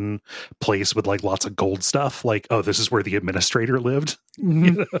least one place with like lots of gold stuff, like, oh, this is where the administrator lived.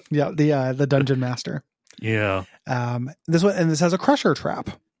 The dungeon master. This has a crusher trap.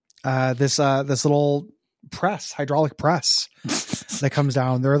 This little hydraulic press that comes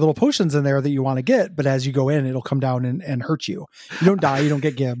down. There are little potions in there that you want to get, but as you go in, it'll come down and hurt you. You don't die, you don't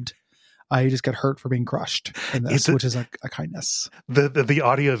get gibbed. You just get hurt for being crushed in this, which is a kindness. The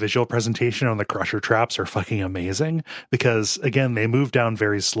audio visual presentation on the crusher traps are fucking amazing because again, they move down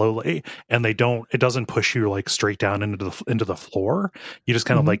very slowly and it doesn't push you like straight down into the floor. You just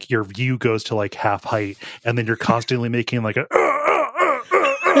kind of like your view goes to like half height and then you're constantly making like a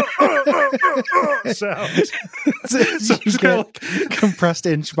sound. So you get like, compressed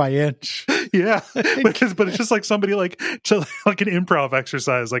inch by inch. Yeah, but it's just like somebody like an improv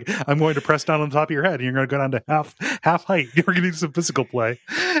exercise. Like I'm going to press down on the top of your head, and you're going to go down to half height. You're going to do some physical play.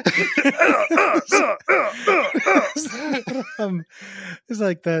 It's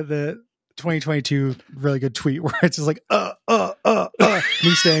like the 2022 really good tweet where it's just like me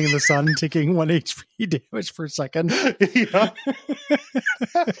staying in the sun taking 1 HP damage per second.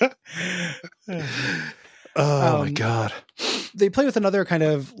 Oh my god. They play with another kind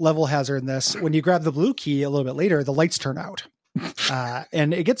of level hazard in this. When you grab the blue key a little bit later, the lights turn out.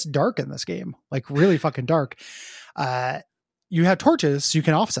 And it gets dark in this game, like really fucking dark. You have torches, so you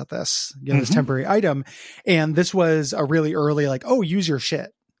can offset this, this temporary item. And this was a really early, like, oh, use your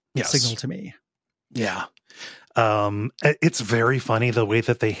shit signal to me. Yeah. It's very funny the way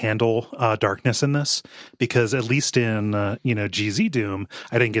that they handle darkness in this, because at least in GZ Doom,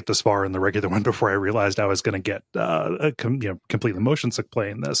 I didn't get this far in the regular one before I realized I was going to get completely motion sick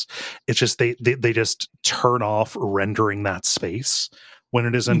playing this. It's just they just turn off rendering that space when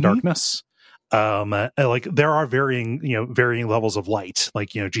it is in darkness. Like there are varying levels of light.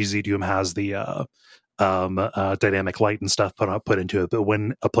 Like GZ Doom has the dynamic light and stuff put into it, but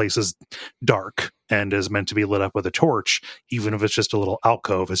when a place is dark and is meant to be lit up with a torch, even if it's just a little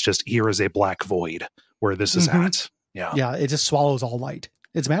alcove, it's just, here is a black void where this is at. It just swallows all light.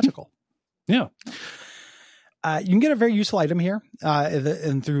 It's magical. You can get a very useful item here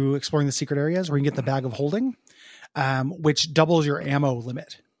and through exploring the secret areas, where you can get the bag of holding, which doubles your ammo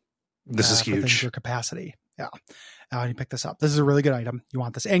limit. This is huge. Your capacity. And you pick this up. This is a really good item. You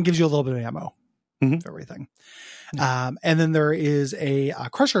want this, and gives you a little bit of ammo. Everything. And then there is a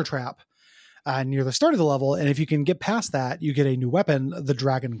crusher trap near the start of the level, and if you can get past that, you get a new weapon, the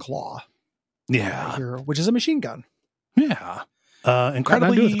Dragon Claw. Which is a machine gun.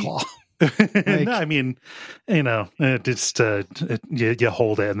 Incredibly with the claw. No, I mean, just you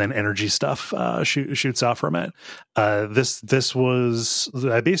hold it and then energy stuff shoots out from it. This was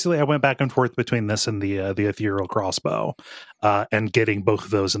basically, I went back and forth between this and the ethereal crossbow, and getting both of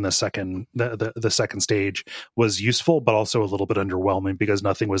those in the second stage was useful, but also a little bit underwhelming because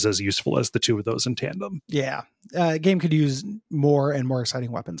nothing was as useful as the two of those in tandem. Game could use more and more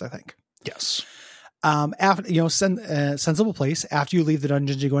exciting weapons, I think. Yes. After sensible place. After you leave the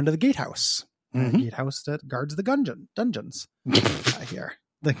dungeons, you go into the gatehouse. Gatehouse that guards the dungeons. Here,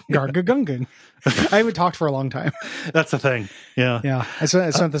 the Gargagungung. I haven't talked for a long time. That's the thing. Yeah. I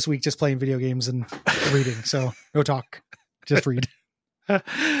spent this week just playing video games and reading. So no talk, just read. We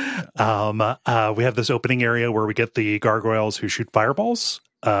have this opening area where we get the gargoyles who shoot fireballs.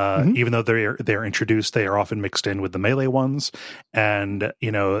 Even though they're introduced, they are often mixed in with the melee ones, and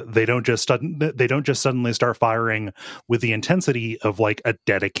they don't just suddenly start firing with the intensity of like a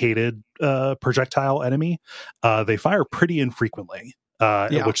dedicated projectile enemy. They fire pretty infrequently,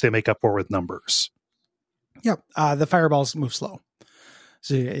 which they make up for with numbers. Yep. The fireballs move slow,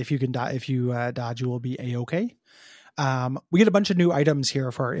 so if you dodge, you will be a-okay. We get a bunch of new items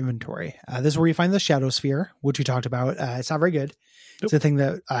here for our inventory. This is where you find the shadow sphere, which we talked about. It's not very good. It's a thing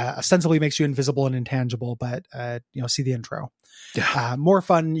that ostensibly makes you invisible and intangible, but see the intro. Yeah. More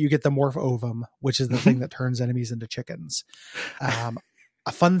fun, you get the morph ovum, which is the thing that turns enemies into chickens.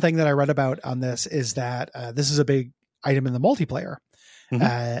 A fun thing that I read about on this is that this is a big item in the multiplayer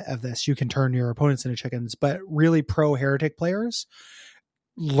of this. You can turn your opponents into chickens, but really pro Heretic players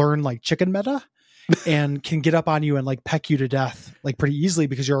learn like chicken meta and can get up on you and like peck you to death like pretty easily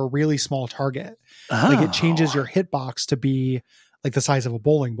because you're a really small target. Like it changes your hitbox to be like the size of a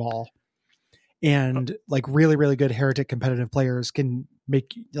bowling ball, and like really, really good Heretic competitive players can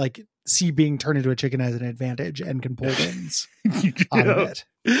make like see being turned into a chicken as an advantage and can pull wins out of it.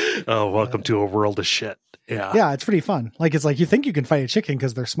 Oh, welcome to a world of shit. Yeah, it's pretty fun. Like it's like you think you can fight a chicken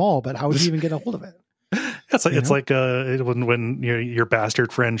because they're small, but how would you even get a hold of it? It's like when your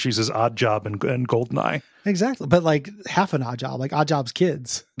bastard friend chooses Odd Job and Goldeneye. Exactly, but like half an Odd Job, like Odd Job's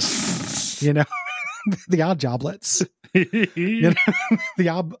kids. The Odd Joblets.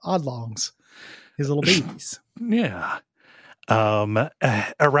 The oddlongs, his little babies. Yeah.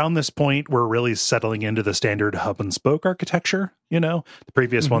 Around this point, we're really settling into the standard hub and spoke architecture. The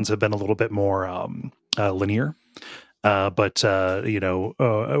previous ones have been a little bit more linear. But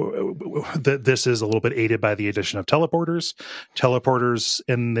this is a little bit aided by the addition of teleporters. Teleporters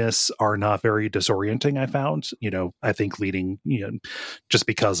in this are not very disorienting, I found. I think leading, just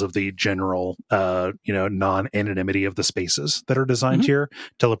because of the general, non-anonymity of the spaces that are designed here.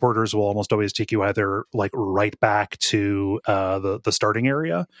 Teleporters will almost always take you either like right back to the starting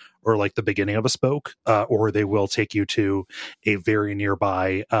area or like the beginning of a spoke, or they will take you to a very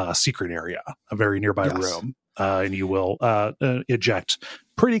nearby secret area, a very nearby room. And you will eject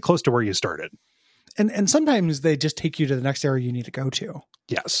pretty close to where you started. And sometimes they just take you to the next area you need to go to.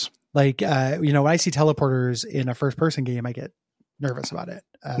 Yes. Like, when I see teleporters in a first person game, I get nervous about it.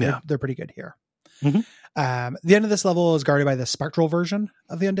 They're pretty good here. The end of this level is guarded by the spectral version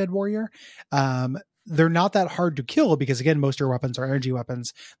of the Undead Warrior. They're not that hard to kill because, again, most of your weapons are energy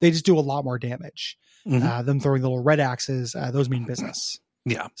weapons. They just do a lot more damage. Them throwing the little red axes, those mean business.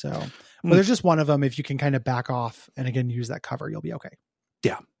 Yeah. So, but there's just one of them. If you can kind of back off and again use that cover, you'll be okay.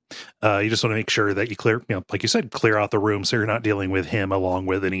 Yeah. You just want to make sure that you clear, like you said, clear out the room so you're not dealing with him along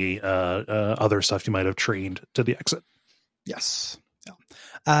with any other stuff you might have trained to the exit. Yes.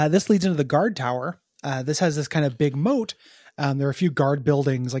 Yeah. This leads into the guard tower. This has this kind of big moat. There are a few guard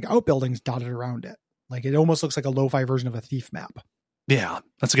buildings, like outbuildings, dotted around it. Like it almost looks like a lo-fi version of a thief map. Yeah,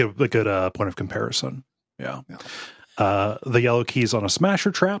 that's a good point of comparison. Yeah. The yellow key is on a smasher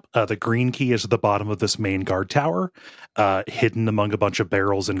trap. The green key is at the bottom of this main guard tower, hidden among a bunch of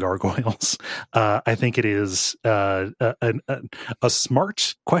barrels and gargoyles. I think it is a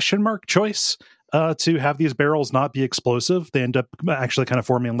smart choice to have these barrels not be explosive. They end up actually kind of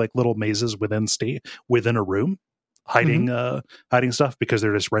forming like little mazes within a room, hiding stuff because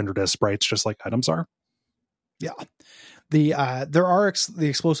they're just rendered as sprites, just like items are. Yeah, there are the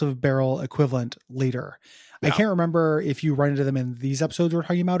explosive barrel equivalent later. Yeah. I can't remember if you run into them in these episodes we're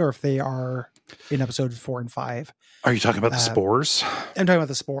talking about or if they are in episodes 4 and 5. Are you talking about the spores? I'm talking about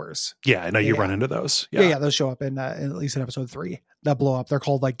the spores. Yeah, I know you run into those. Yeah, those show up in at least in episode 3. That blow up. They're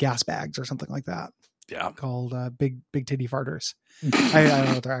called like gas bags or something like that. Yeah. Called big titty farters. I don't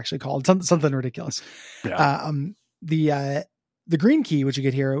know what they're actually called. Something ridiculous. Yeah. The green key, which you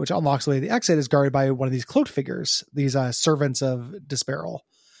get here, which unlocks the way to the exit, is guarded by one of these cloaked figures, these servants of Disbarrel,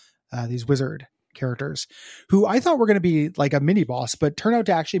 these wizard characters, who I thought were going to be like a mini boss, but turn out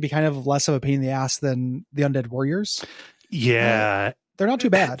to actually be kind of less of a pain in the ass than the Undead Warriors. Yeah. They're not too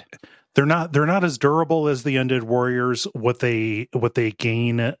bad. They're not as durable as the Undead Warriors. What they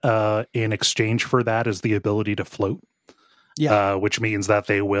gain in exchange for that is the ability to float. Yeah, which means that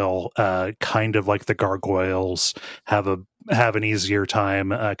they will kind of like the gargoyles have an easier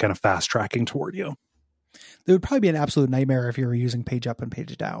time kind of fast tracking toward you. They would probably be an absolute nightmare if you were using page up and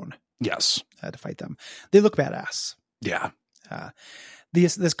page down. Yes, to fight them. They look badass. Yeah.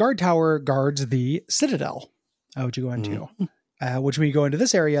 This guard tower guards the citadel, which you go into. Which when you go into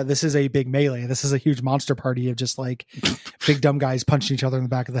this area, this is a big melee. This is a huge monster party of just like big dumb guys punching each other in the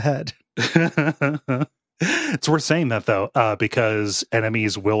back of the head. It's worth saying that though, because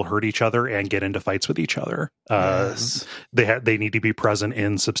enemies will hurt each other and get into fights with each other. Yes. They need to be present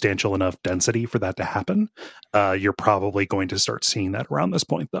in substantial enough density for that to happen. You're probably going to start seeing that around this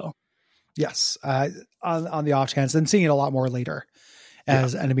point, though. Yes, on the off chance, then seeing it a lot more later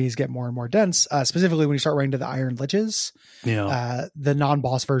as enemies get more and more dense. Specifically, when you start running to the Iron Liches, the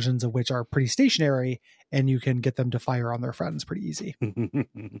non-boss versions of which are pretty stationary, and you can get them to fire on their friends pretty easy.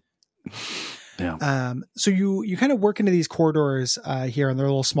 Yeah. So you kind of work into these corridors here, and they're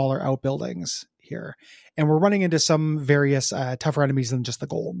little smaller outbuildings here, and we're running into some various tougher enemies than just the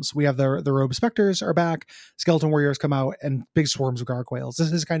golems. We have the robe specters are back, skeleton warriors come out, and big swarms of gargoyles.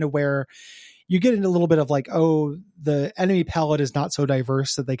 This is kind of where you get into a little bit of like, oh, the enemy palette is not so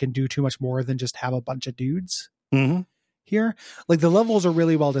diverse that they can do too much more than just have a bunch of dudes. Mm-hmm. Here, like the levels are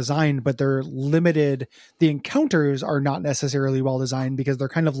really well designed, but they're limited. The encounters are not necessarily well designed because they're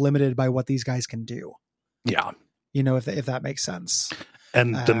kind of limited by what these guys can do. Yeah. If that makes sense.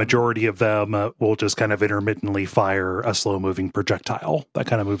 And the majority of them will just kind of intermittently fire a slow moving projectile that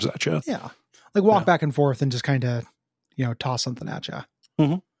kind of moves at you. Yeah. Like walk back and forth and just kind of, toss something at you.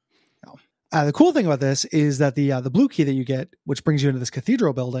 Mm-hmm. The cool thing about this is that the blue key that you get, which brings you into this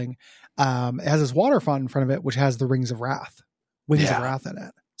cathedral building, it has this water font in front of it, which has the wings of wrath in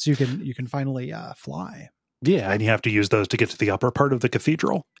it. So you can finally fly. Yeah, and you have to use those to get to the upper part of the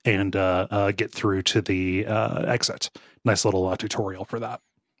cathedral and get through to the exit. Nice little tutorial for that.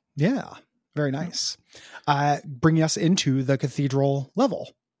 Yeah, very nice. Bringing us into the cathedral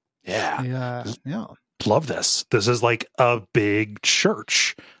level. Yeah. Yeah. Love this. This is like a big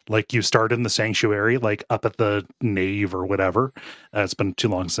church. Like you start in the sanctuary, like up at the nave or whatever. It's been too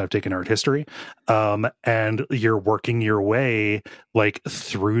long since I've taken art history. And you're working your way like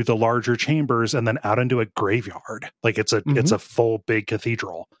through the larger chambers and then out into a graveyard. Like it's a full big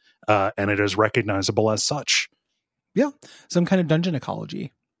cathedral. And it is recognizable as such. Yeah. Some kind of dungeon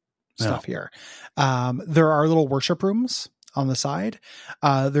ecology stuff here. There are little worship rooms on the side.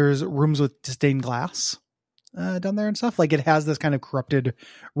 There's rooms with stained glass down there and stuff. Like it has this kind of corrupted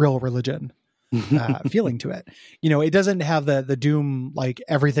real religion feeling to it. It doesn't have the doom, like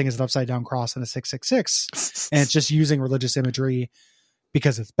everything is an upside down cross and a 666, and it's just using religious imagery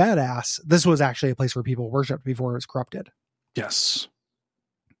because it's badass. This was actually a place where people worshiped before it was corrupted. Yes.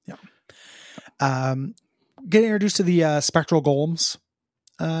 Yeah. Getting introduced to the spectral golems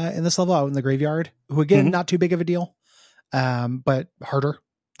in this level out in the graveyard, who again, not too big of a deal. But harder.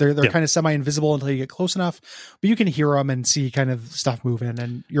 They're kind of semi-invisible until you get close enough, but you can hear them and see kind of stuff moving,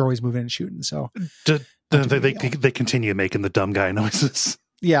 and you're always moving and shooting. So they continue making the dumb guy noises.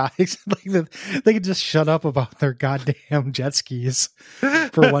 Yeah, like they can just shut up about their goddamn jet skis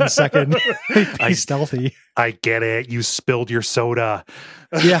for 1 second. Be stealthy. I get it. You spilled your soda.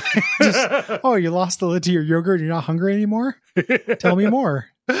 Yeah. You lost the lid to your yogurt. You're not hungry anymore. Tell me more,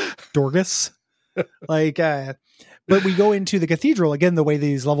 Dorgus. But we go into the cathedral again, the way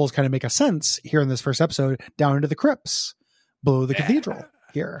these levels kind of make a sense here in this first episode, down into the crypts below the cathedral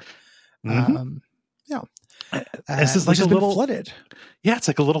here. This is like a little flooded. Yeah, it's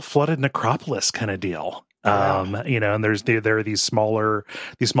like a little flooded necropolis kind of deal. And there are these smaller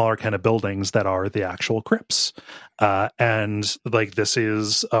kind of buildings that are the actual crypts. And like, this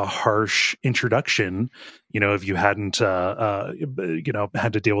is a harsh introduction. If you hadn't,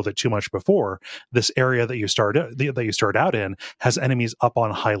 had to deal with it too much before, this area that you start out in has enemies up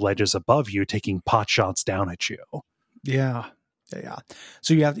on high ledges above you, taking pot shots down at you. Yeah.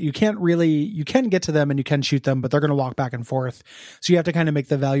 So you can get to them and you can shoot them, but they're going to walk back and forth. So you have to kind of make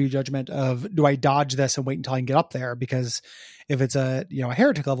the value judgment of, do I dodge this and wait until I can get up there? Because if it's a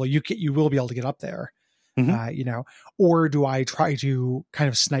heretic level, you will be able to get up there, or do I try to kind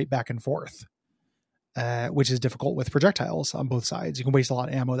of snipe back and forth, which is difficult with projectiles on both sides. You can waste a lot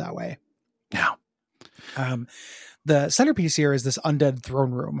of ammo that way. Yeah. The centerpiece here is this undead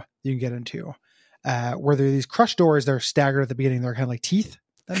throne room you can get into. Where there are these crushed doors that are staggered at the beginning. They're kind of like teeth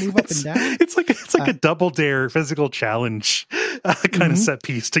that move up and down. It's like a double dare physical challenge kind of set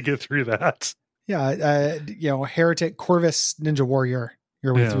piece to get through that. Yeah. Heretic Corvus Ninja Warrior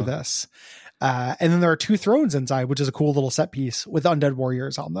your way through this. And then there are 2 thrones inside, which is a cool little set piece with undead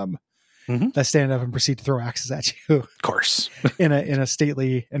warriors on them that stand up and proceed to throw axes at you. Of course. in a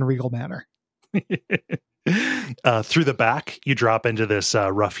stately and regal manner. Through the back, you drop into this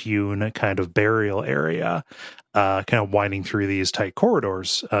rough-hewn kind of burial area, kind of winding through these tight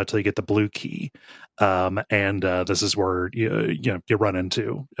corridors till you get the blue key. And this is where you run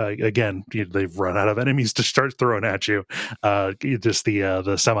into again. They've run out of enemies to start throwing at you. Just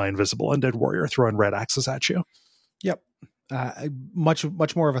the semi-invisible undead warrior throwing red axes at you. Yep.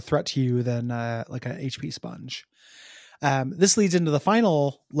 much more of a threat to you than like a HP sponge. This leads into the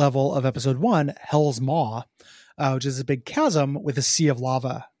final level of episode 1, Hell's Maw, which is a big chasm with a sea of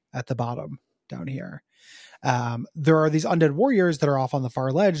lava at the bottom down here. There are these undead warriors that are off on the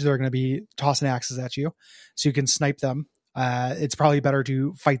far ledge. They're going to be tossing axes at you, so you can snipe them. It's probably better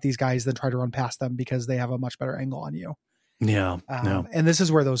to fight these guys than try to run past them because they have a much better angle on you. Yeah. And this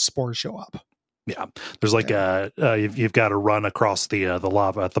is where those spores show up. Yeah, there's like you've got to run across the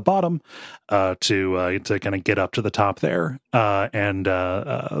lava at the bottom to kind of get up to the top there, and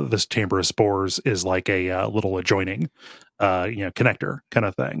this chamber of spores is like a little adjoining connector kind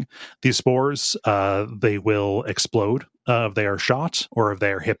of thing. These spores they will explode if they are shot or if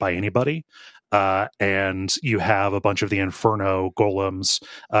they are hit by anybody. And you have a bunch of the Inferno golems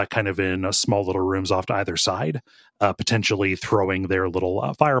kind of in small little rooms off to either side, potentially throwing their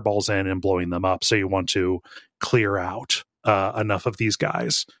little fireballs in and blowing them up. So you want to clear out enough of these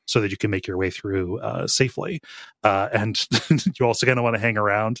guys so that you can make your way through safely. And you also kind of want to hang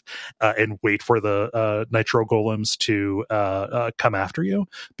around and wait for the nitro golems to come after you,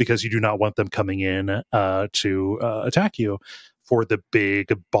 because you do not want them coming in to attack you for the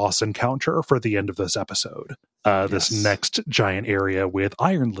big boss encounter for the end of this episode. This next giant area with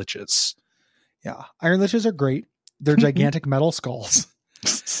iron liches. Yeah, iron liches are great. They're gigantic metal skulls.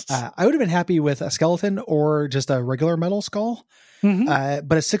 I would have been happy with a skeleton or just a regular metal skull,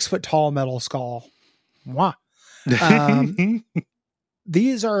 but a 6 foot tall metal skull. Mwah.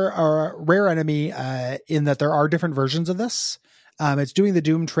 These are a rare enemy in that there are different versions of this. It's doing the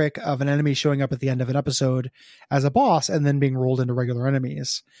Doom trick of an enemy showing up at the end of an episode as a boss and then being rolled into regular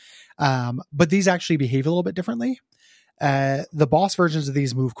enemies. But these actually behave a little bit differently. The boss versions of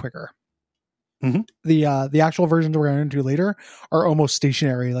these move quicker. The actual versions we're going to do later are almost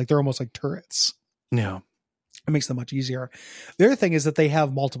stationary. Like they're almost like turrets. Yeah. It makes them much easier. The other thing is that they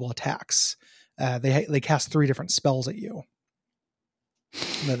have multiple attacks. They cast 3 different spells at you.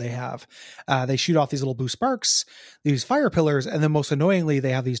 That they have. They shoot off these little blue sparks, these fire pillars, and then most annoyingly,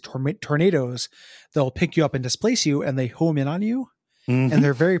 they have these tornadoes that'll pick you up and displace you, and they home in on you, and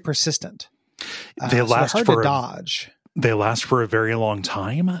they're very persistent. They last hard to dodge. They last for a very long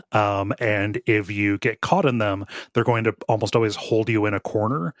time, and if you get caught in them, they're going to almost always hold you in a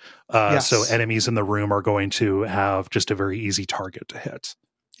corner. So enemies in the room are going to have just a very easy target to hit.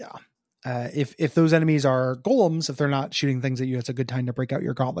 Yeah. If those enemies are golems, if they're not shooting things at you, it's a good time to break out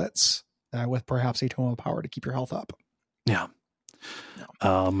your gauntlets with perhaps a tome of power to keep your health up. Yeah.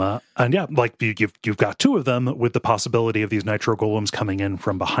 And yeah, like you've got 2 of them with the possibility of these nitro golems coming in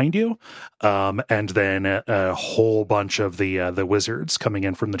from behind you, and then a whole bunch of the wizards coming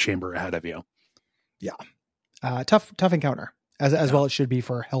in from the chamber ahead of you. Yeah. Tough encounter as well it should be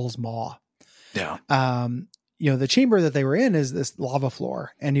for Hell's Maw. Yeah. The chamber that they were in is this lava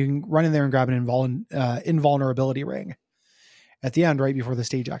floor, and you can run in there and grab an invulnerability ring at the end, right before the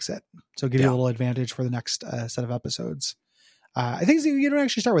stage exit. So give you a little advantage for the next set of episodes. I think you don't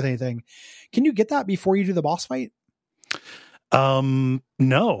actually start with anything. Can you get that before you do the boss fight?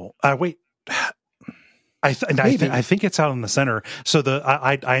 No. Wait. I think it's out in the center. So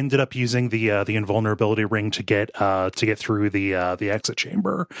I ended up using the invulnerability ring to get through the exit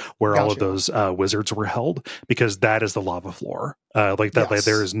chamber where all of those wizards were held, because that is the lava floor. Like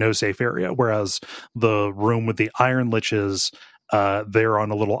there is no safe area. Whereas the room with the iron liches, they're on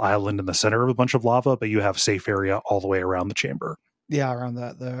a little island in the center of a bunch of lava, but you have safe area all the way around the chamber. Yeah,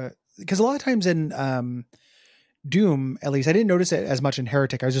 around because a lot of times in Doom, at least I didn't notice it as much in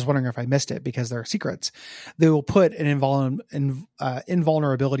Heretic. I was just wondering if I missed it because they're secrets. They will put an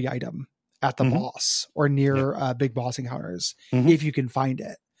invulnerability item at the boss or near big boss encounters if you can find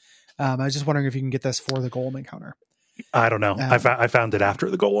it. I was just wondering if you can get this for the golem encounter. I don't know. I found it after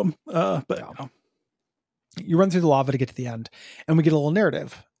the golem, but yeah. You run through the lava to get to the end, and we get a little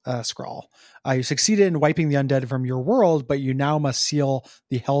narrative scroll. You succeeded in wiping the undead from your world, but you now must seal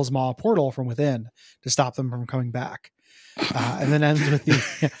the Hell's Maw portal from within to stop them from coming back. And then ends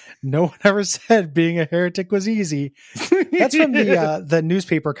with no one ever said being a heretic was easy. That's from the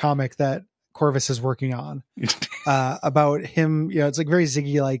newspaper comic that Corvus is working on about him. It's like very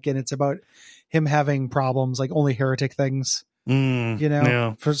Ziggy-like, and it's about him having problems, like only heretic things.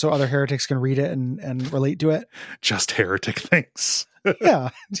 So other heretics can read it and relate to it. Just heretic things. Yeah,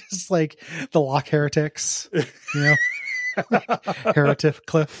 just like the Lock heretics, Heretic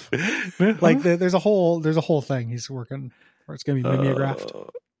Cliff. Like there's a whole thing he's working, or it's going to be mimeographed.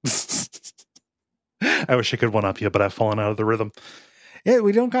 I wish I could one up you, but I've fallen out of the rhythm. Yeah,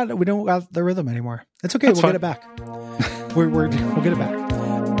 we don't got the rhythm anymore. It's okay. We'll get it back. We'll get it back.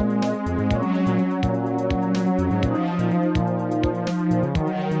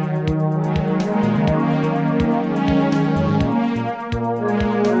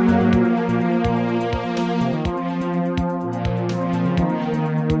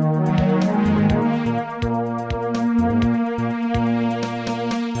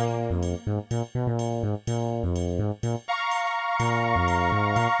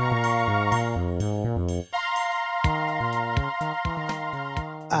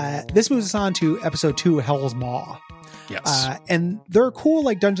 This moves us on to episode 2, Hell's Maw. Yes. And there are cool,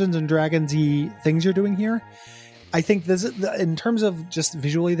 like, Dungeons and Dragons-y things you're doing here. I think this is, in terms of just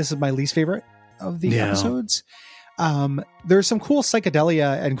visually, this is my least favorite of the episodes. There's some cool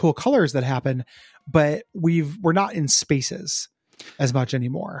psychedelia and cool colors that happen, but we're not in spaces as much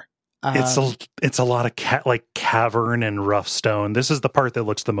anymore. It's a lot of cavern and rough stone. This is the part that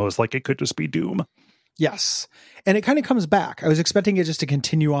looks the most like it could just be Doom. Yes. And it kind of comes back. I was expecting it just to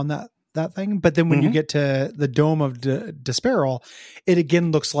continue on that thing. But then when you get to the Dome of Desperal, it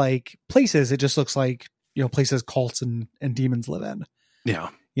again looks like places. It just looks like, places cults and demons live in. Yeah.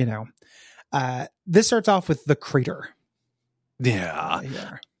 This starts off with the crater. Yeah.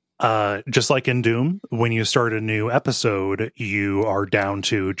 Just like in Doom, when you start a new episode, you are down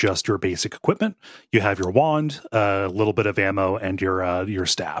to just your basic equipment. You have your wand, a little bit of ammo, and your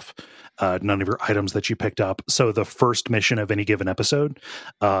staff. None of your items that you picked up. So the first mission of any given episode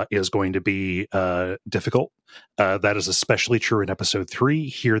is going to be difficult. That is especially true in episode 3.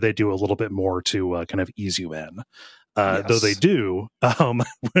 Here they do a little bit more to kind of ease you in. Though they do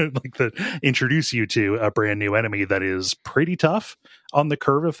introduce you to a brand new enemy that is pretty tough on the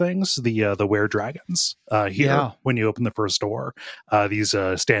curve of things, the were dragons when you open the first door, these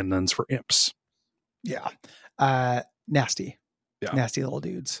stand-ins for imps. Nasty little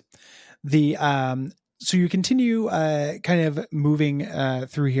dudes. So you continue kind of moving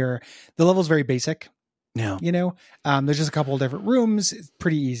through here. The level is very basic. There's just a couple of different rooms. It's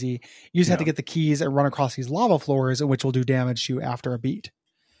pretty easy. You just have to get the keys and run across these lava floors, which will do damage to you after a beat.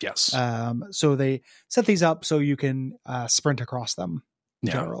 Yes. So they set these up so you can sprint across them.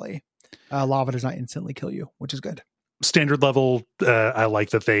 Generally, lava does not instantly kill you, which is good. Standard level. I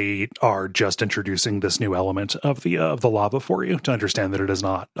like that they are just introducing this new element of the lava for you to understand that it is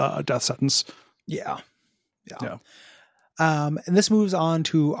not a death sentence. Yeah. And this moves on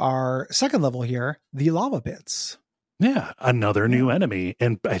to our second level here, the lava pits. Yeah, another new enemy,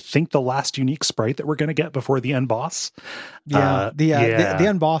 and I think the last unique sprite that we're going to get before the end boss. The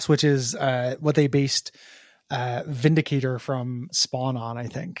end boss, which is what they based Vindicator from Spawn on, I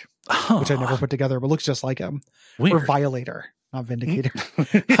think, which I never put together, but looks just like him. Weird. Or Violator, not Vindicator.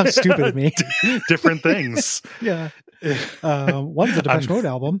 How stupid of me. Different things. One's a Depeche Mode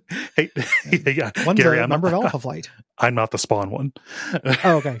album. One's Gary, a member of Alpha Flight. I'm not the Spawn one.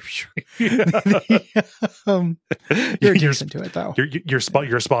 Oh, okay. You're decent to it, though.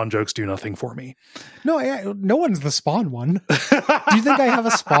 Your Spawn jokes do nothing for me. No one's the Spawn one. Do you think I have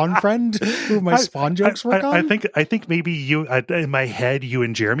a Spawn friend who my Spawn jokes work on? I think maybe you, in my head, you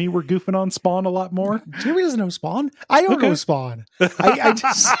and Jeremy were goofing on Spawn a lot more. Jeremy doesn't know Spawn. I don't know Spawn. I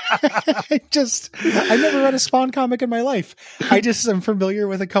never read a Spawn comic in my life. I just am familiar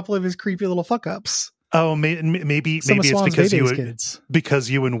with a couple of his creepy little fuck ups. Oh, maybe it's because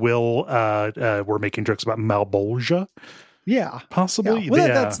you and Will were making jokes about Malbolgia. Yeah, possibly. Yeah.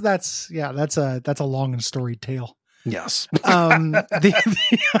 Well, that's a long and storied tale. Yes.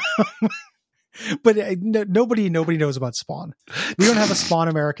 But nobody knows about Spawn. We don't have a Spawn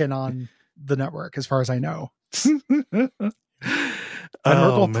American on the network, as far as I know.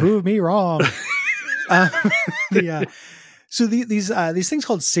 Merkel proved me wrong. So these things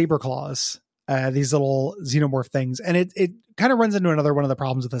called saber claws. These little xenomorph things. And it kind of runs into another one of the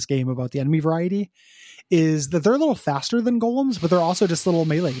problems with this game about the enemy variety is that they're a little faster than golems, but they're also just little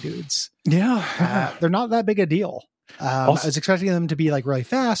melee dudes. Yeah. They're not that big a deal. I was expecting them to be like really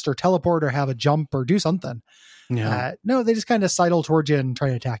fast or teleport or have a jump or do something. Yeah. No, they just kind of sidle towards you and try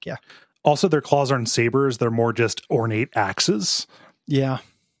to attack you. Also, their claws aren't sabers. They're more just ornate axes. Yeah.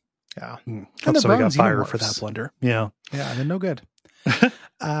 And so I got fired for that blunder. Yeah. They're no good.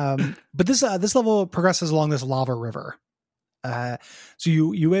 But this level progresses along this lava river. So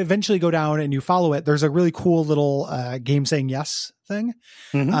you eventually go down and you follow it. There's a really cool little game saying yes thing.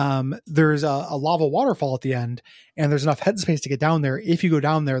 There's a lava waterfall at the end, and there's enough headspace to get down there. If you go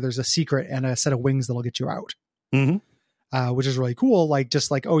down there, there's a secret and a set of wings that'll get you out. Which is really cool.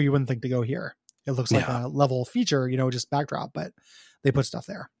 Oh, you wouldn't think to go here. It looks like a level feature, just backdrop, but they put stuff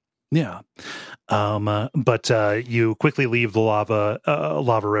there. Yeah. But you quickly leave the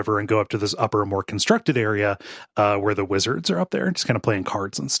lava river and go up to this upper, more constructed area where the wizards are up there, just kind of playing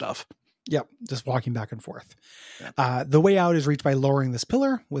cards and stuff. Yep. Just walking back and forth. The way out is reached by lowering this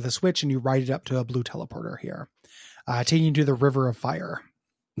pillar with a switch, and you ride it up to a blue teleporter here, taking you to the River of Fire.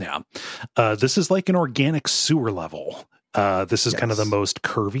 Yeah. This is like an organic sewer level. This is kind of the most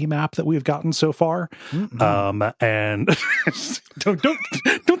curvy map that we've gotten so far. And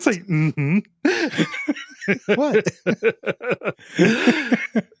don't say What?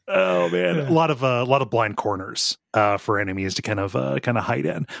 Oh man, a lot of blind corners for enemies to kind of hide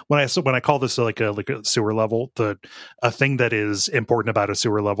in. When I call this like a sewer level, a thing that is important about a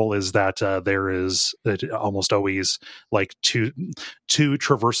sewer level is that there is almost always like two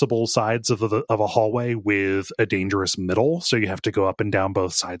traversable sides of a hallway with a dangerous middle, so you have to go up and down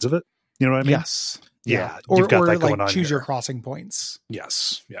both sides of it. You know what I mean? Yes. Yeah. Or, you've got or that going like on choose here. your crossing points.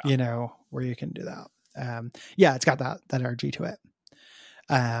 Yes. Yeah. You know, where you can do that. It's got that RG to it.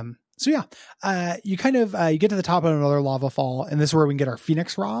 You kind of you get to the top of another lava fall, and this is where we can get our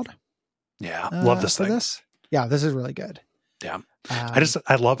Phoenix Rod. Yeah, love this thing. Yeah, this is really good. Yeah,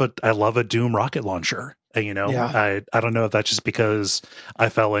 I love a Doom rocket launcher. I don't know if that's just because I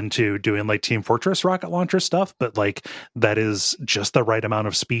fell into doing like Team Fortress rocket launcher stuff, but like that is just the right amount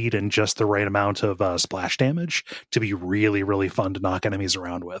of speed and just the right amount of splash damage to be really, really fun to knock enemies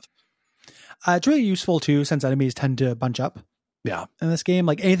around with. It's really useful too, since enemies tend to bunch up. Yeah, in this game,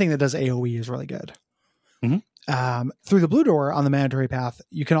 like anything that does AoE is really good. Mm-hmm. Through the blue door on the mandatory path,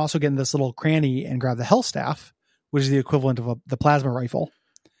 you can also get in this little cranny and grab the Hell Staff, which is the equivalent of the plasma rifle.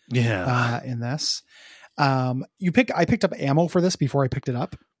 Yeah. In this, I picked up ammo for this before I picked it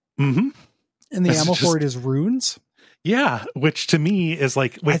up. Mm-hmm. And the ammo for it is runes. Yeah, which to me is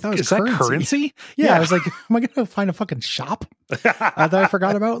like, wait, is that currency? Yeah, I was like, am I going to find a fucking shop that I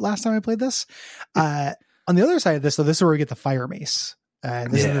forgot about last time I played this? On the other side of this, though, this is where we get the fire mace.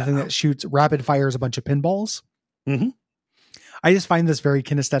 This is the thing that shoots rapid fires a bunch of pinballs. Mm-hmm. I just find this very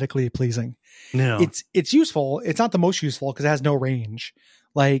kinesthetically pleasing. No, it's useful. It's not the most useful because it has no range.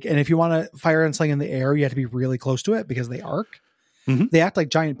 Like, and if you want to fire and sling in the air, you have to be really close to it because they arc. Mm-hmm. They act like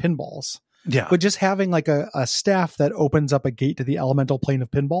giant pinballs. Yeah, but just having like a staff that opens up a gate to the elemental plane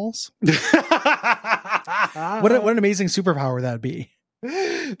of pinballs. What an amazing superpower that'd be.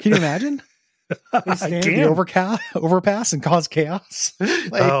 Can you imagine? They stand in the overpass and cause chaos.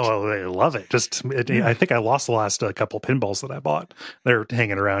 I love it. I think I lost the last couple pinballs that I bought. They're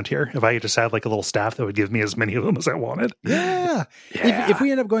hanging around here. If I just had like a little staff that would give me as many of them as I wanted. Yeah. If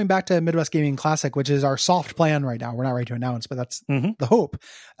we end up going back to Midwest Gaming Classic, which is our soft plan right now, we're not ready to announce, but that's the hope.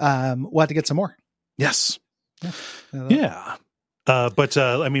 We'll have to get some more. Yes. Yeah. But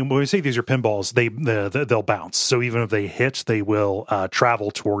I mean, when we say these are pinballs, they'll bounce. So even if they hit, they will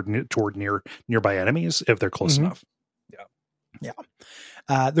travel toward nearby enemies if they're close enough. Yeah.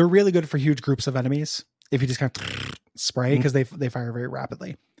 They're really good for huge groups of enemies if you just kind of spray because they fire very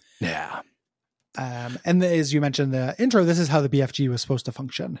rapidly. Yeah. And as you mentioned in the intro, this is how the BFG was supposed to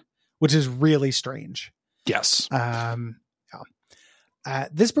function, which is really strange. Yes.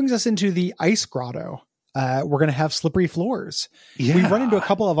 This brings us into the ice grotto. We're going to have slippery floors. Yeah. We run into a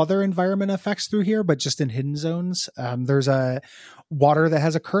couple of other environment effects through here, but just in hidden zones. There's a water that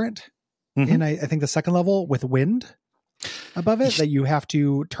has a current in, I think, the second level with wind above it that you have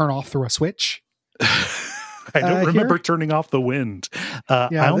to turn off through a switch. I don't remember turning off the wind.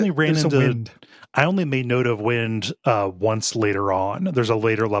 I only ran into wind. I only made note of wind once later on. There's a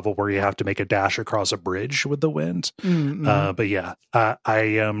later level where you have to make a dash across a bridge with the wind. But yeah, I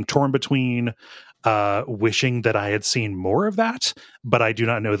am torn between wishing that I had seen more of that, but I do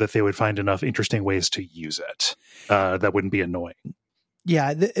not know that they would find enough interesting ways to use it that wouldn't be annoying.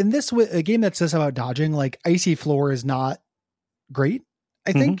 Yeah, in this a game that says about dodging, like icy floor is not great,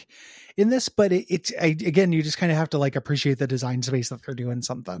 I think, in this, but again, you just kind of have to like appreciate the design space that they're doing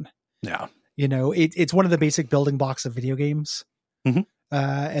something. Yeah. You know, it's one of the basic building blocks of video games.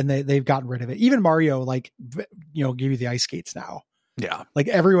 And they've gotten rid of it. Even Mario, like, give you the ice skates now. Yeah. Like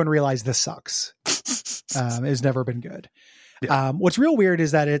everyone realized this sucks. It's never been good. Yeah. What's real weird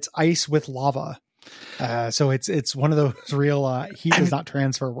is that it's ice with lava. So it's one of those real heat does not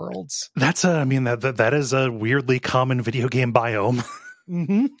transfer worlds. That's that is a weirdly common video game biome.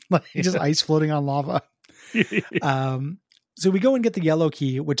 Like just ice floating on lava. So we go and get the yellow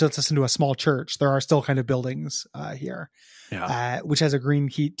key, which lets us into a small church. There are still kind of buildings here, which has a green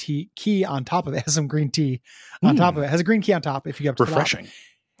key on top of it. Has some green tea on top of it. Has a green key on top if you get up to refreshing.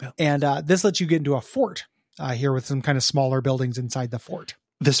 Yeah. And this lets you get into a fort here with some kind of smaller buildings inside the fort.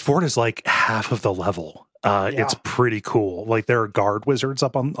 This fort is like half of the level. It's pretty cool. Like there are guard wizards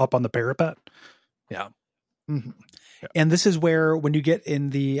up on the parapet. Yeah. Yeah. And this is where, when you get in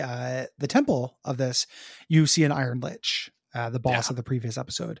the temple of this, you see an Iron Lich, the boss of the previous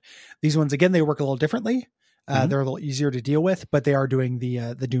episode. These ones, again, they work a little differently. They're a little easier to deal with, but they are doing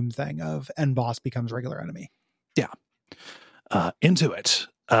the Doom thing of end boss becomes regular enemy. Yeah. Into it.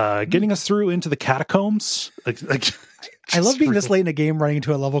 Getting us through into the catacombs. I love being this late in a game running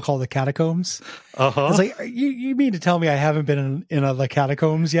into a level called the Catacombs. It's like, you mean to tell me I haven't been in the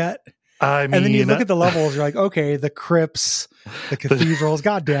Catacombs yet? I mean, and then you look at the levels, you're like, okay, the crypts, the cathedrals,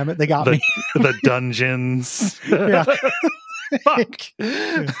 god damn it, they got me. The dungeons. Yeah. Fuck.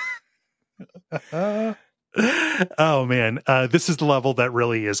 Oh man, this is the level that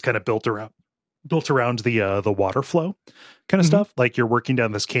really is kind of built around the water flow kind of stuff. Like you're working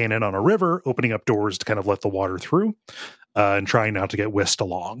down this canyon on a river, opening up doors to kind of let the water through, and trying not to get whisked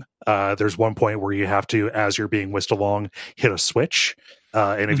along. There's one point where you have to, as you're being whisked along, hit a switch.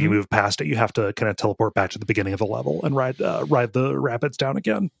 And if you move past it, you have to kind of teleport back to the beginning of the level and ride the rapids down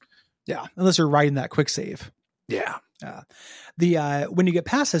again. Yeah, unless you're riding that quick save. Yeah. When you get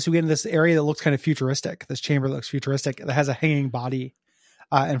past this, you get into this area that looks kind of futuristic. This chamber looks futuristic. That has a hanging body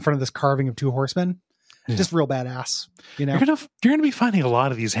in front of this carving of two horsemen. Yeah. Just real badass. You know, you're gonna be finding a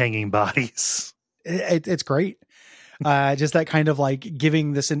lot of these hanging bodies. It's great. Just that kind of like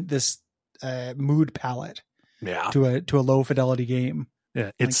giving this mood palette. Yeah. To a low fidelity game.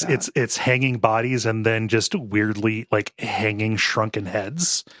 Yeah, it's hanging bodies and then just weirdly like hanging shrunken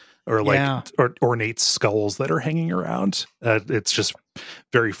heads. Or or ornate skulls that are hanging around. It's just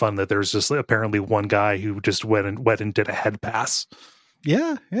very fun that there's just apparently one guy who just went and did a head pass.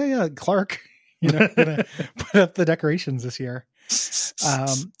 Yeah. Clark, gonna put up the decorations this year.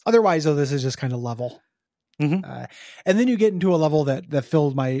 Otherwise, though, this is just kind of level. And then you get into a level that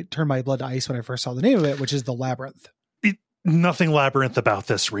turned my blood to ice when I first saw the name of it, which is the Labyrinth. Nothing labyrinth about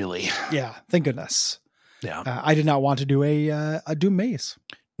this, really. Yeah, thank goodness. Yeah, I did not want to do a Doom maze.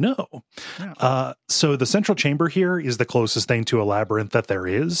 No. Yeah. So the central chamber here is the closest thing to a labyrinth that there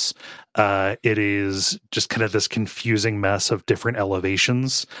is. It is just kind of this confusing mess of different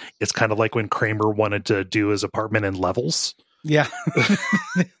elevations. It's kind of like when Kramer wanted to do his apartment in levels. Yeah.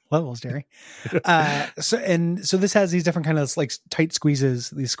 Levels, Jerry. So this has these different kind of like tight squeezes,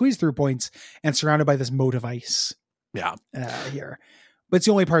 these squeeze through points, and surrounded by this moat of ice. Yeah. Here. But it's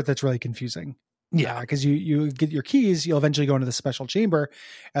the only part that's really confusing. Yeah, because you get your keys, you'll eventually go into the special chamber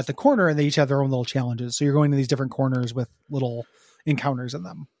at the corner, and they each have their own little challenges. So you're going to these different corners with little encounters in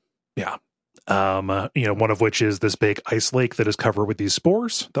them. Yeah. One of which is this big ice lake that is covered with these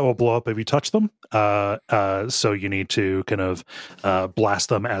spores that will blow up if you touch them. So you need to kind of blast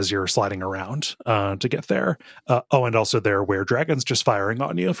them as you're sliding around to get there. And also there are were dragons just firing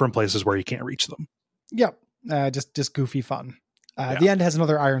on you from places where you can't reach them. Yep. Just goofy fun. The end has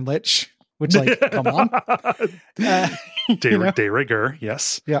another iron lich. Which, like, come on. De rigueur,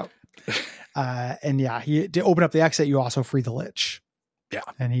 yes. Yeah. To open up the exit, you also free the lich. Yeah.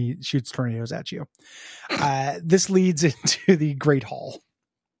 And he shoots tornadoes at you. This leads into the Great Hall.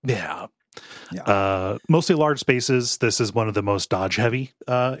 Yeah. Mostly large spaces. This is one of the most dodge heavy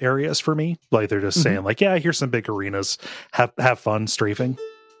areas for me. Like, they're just saying, like, yeah, here's some big arenas. Have fun strafing.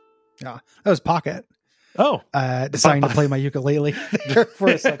 Yeah. That was Pocket. Oh, deciding to play my ukulele there for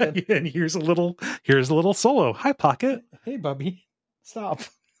a second. And here's a little solo. Hi, Pocket. Hey, Bubby. Stop.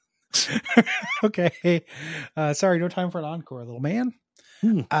 Okay. Sorry, no time for an encore, little man.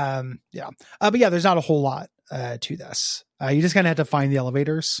 But there's not a whole lot to this. You just kind of have to find the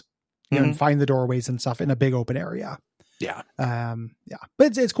elevators, and find the doorways and stuff in a big open area. Yeah.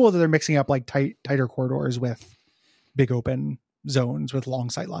 But it's cool that they're mixing up like tighter corridors with big open zones with long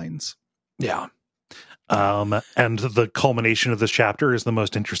sight lines. Yeah. And the culmination of this chapter is the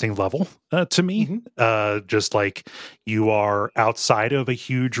most interesting level to me. Just like you are outside of a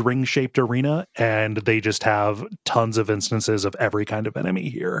huge ring-shaped arena, and they just have tons of instances of every kind of enemy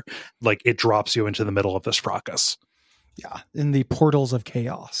here. Like, it drops you into the middle of this fracas. Yeah, in the portals of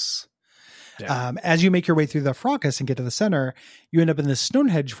chaos. Yeah. As you make your way through the fracas and get to the center, you end up in the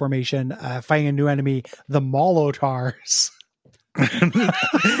Stonehenge formation, fighting a new enemy, the Molotars.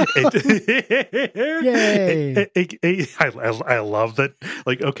 Yay! I love that.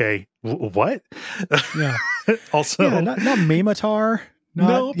 Like, okay, what? Yeah. Also, not Mamatar.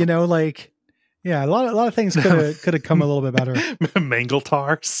 A lot of things could have come a little bit better.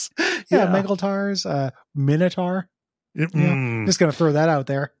 Mangletars. Mangletars. Minotaur. Just gonna throw that out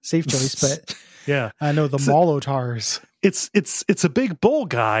there. Safe choice, but yeah, I know the Molotars. It's a big bull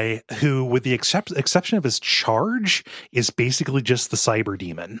guy who, with the exception of his charge, is basically just the cyber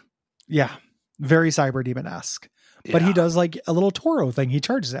demon. Yeah, very cyber demon-esque. Yeah. But he does like a little Toro thing. He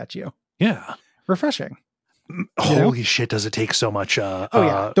charges at you. Yeah, refreshing. Holy shit! Does it take so much?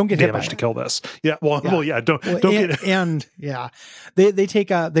 Don't get damage to kill this. Yeah, don't get. And they take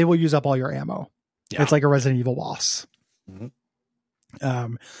they will use up all your ammo. Yeah. It's like a Resident Evil boss.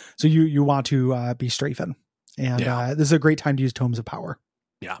 So you want to be strafing. And this is a great time to use Tomes of Power.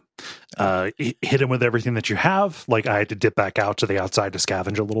 Yeah. Hit him with everything that you have. Like, I had to dip back out to the outside to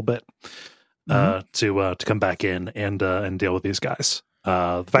scavenge a little bit to come back in and deal with these guys.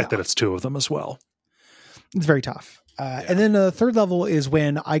 The fact that it's 2 of them as well. It's very tough. And then the third level is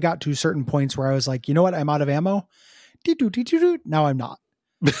when I got to certain points where I was like, you know what? I'm out of ammo. Now I'm not.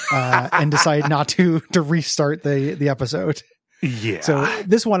 And decided not to restart the episode. Yeah. So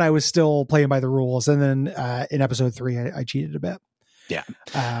this one I was still playing by the rules. And then in episode 3, I cheated a bit. Yeah.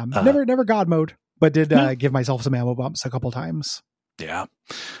 Never God mode, but did give myself some ammo bumps a couple times. Yeah.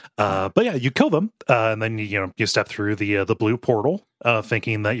 But yeah, you kill them, and then you step through the blue portal,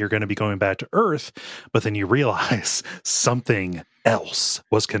 thinking that you're going to be going back to Earth, but then you realize something else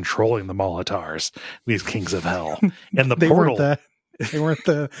was controlling the Molotars, these kings of hell, and the portal. They weren't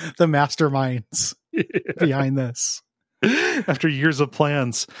the masterminds behind this. After years of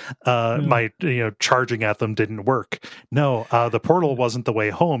plans, my charging at them didn't work. No, the portal wasn't the way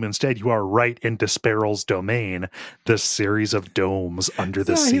home. Instead, you are right in Desperal's domain, this series of domes under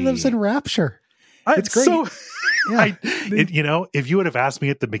the sea. He lives in Rapture. It's great. So, if you would have asked me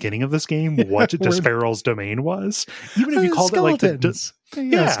at the beginning of this game what Desperal's domain was, even if you called it like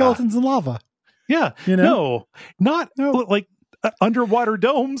skeletons in lava. Yeah, not like underwater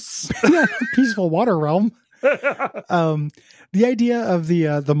domes. Peaceful water realm. The idea of the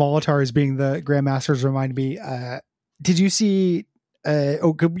Molotars being the Grandmasters reminded me. Did you see?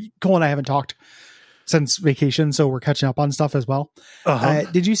 Cole and I haven't talked since vacation, so we're catching up on stuff as well.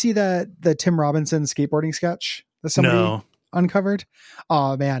 Did you see the Tim Robinson skateboarding sketch that somebody uncovered?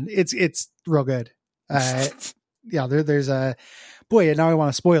 Oh man, it's real good. There's a boy, and now I want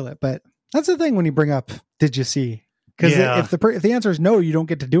to spoil it, but that's the thing when you bring up did you see? Because if the answer is no, you don't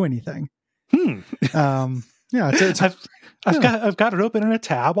get to do anything. I've got it open in a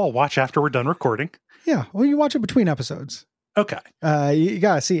tab. I'll watch after we're done recording. Yeah, well, you watch it between episodes. Okay, you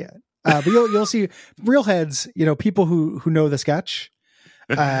gotta see it. But you'll see real heads. People who know the sketch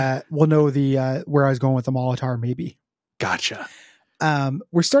will know the where I was going with the Molitar. Maybe. Gotcha.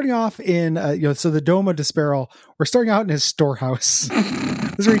 We're starting off in so the Dome of Desperal. We're starting out in his storehouse.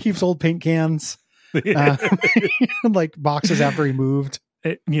 This is where he keeps old paint cans, like boxes after he moved.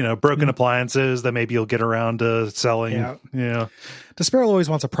 Broken appliances that maybe you'll get around to selling. Yeah. Desperal always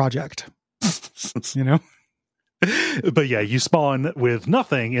wants a project. But yeah, you spawn with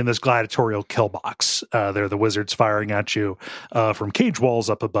nothing in this gladiatorial kill box. They're the wizards firing at you from cage walls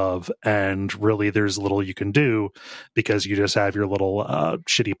up above, and really there's little you can do because you just have your little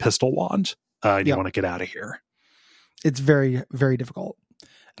shitty pistol wand. You want to get out of here. It's very, very difficult.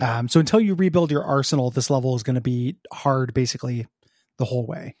 So until you rebuild your arsenal, this level is going to be hard basically the whole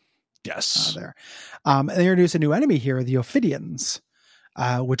way. Yes. There. And they introduce a new enemy here, the Ophidians.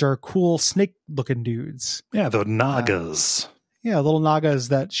 Which are cool snake looking dudes. Yeah, the Nagas. Little Nagas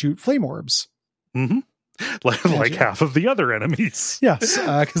that shoot flame orbs. Mm-hmm. Like half of the other enemies. Yes,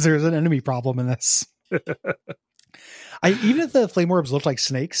 because there's an enemy problem in this. Even if the flame orbs looked like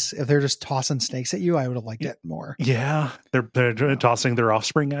snakes, if they're just tossing snakes at you, I would have liked it more. Yeah, they're tossing their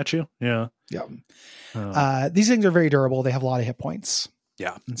offspring at you. Yeah. These things are very durable. They have a lot of hit points.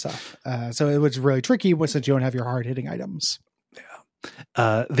 Yeah. And stuff. So it was really tricky since you don't have your hard hitting items.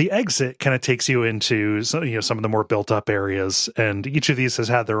 The exit kind of takes you into some of the more built up areas, and each of these has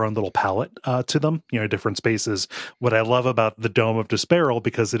had their own little palette to them, different spaces. What I love about the Dome of Desperal,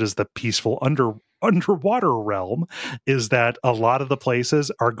 because it is the peaceful underwater realm, is that a lot of the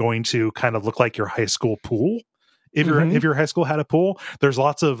places are going to kind of look like your high school pool. If your high school had a pool, there's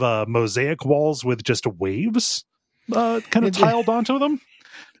lots of mosaic walls with just waves kind of tiled onto them.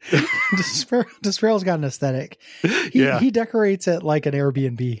 Desperal's got an aesthetic. He decorates it like an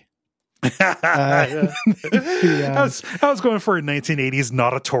Airbnb. I was going for a 1980s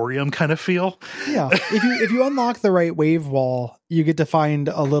nauditorium kind of feel. Yeah, if you unlock the right wave wall, you get to find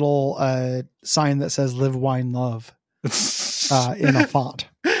a little sign that says "Live, Wine, Love" in a font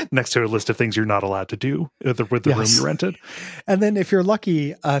next to a list of things you're not allowed to do with the room you rented. And then, if you're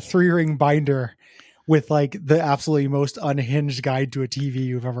lucky, a 3-ring binder with like the absolutely most unhinged guide to a TV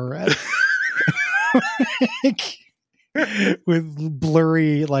you've ever read. With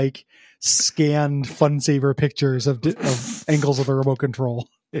blurry, like scanned fun saver pictures of angles of the remote control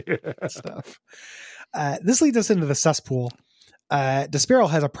stuff. This leads us into the cesspool. Desperal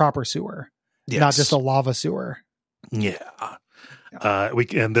has a proper sewer, not just a lava sewer. Yeah.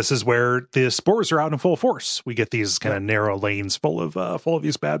 And this is where the spores are out in full force. We get these kind of narrow lanes full of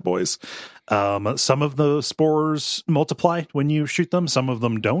these bad boys. Some of the spores multiply when you shoot them. Some of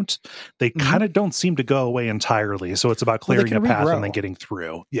them don't. They kind of don't seem to go away entirely. So it's about clearing a path and then getting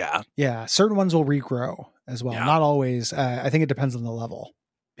through. Yeah. Yeah. Certain ones will regrow as well. Yeah. Not always. I think it depends on the level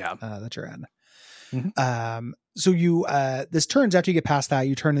that you're in. So you this turns after you get past that,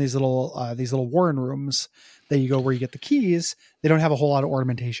 you turn to these little warren rooms that you go where you get the keys. They don't have a whole lot of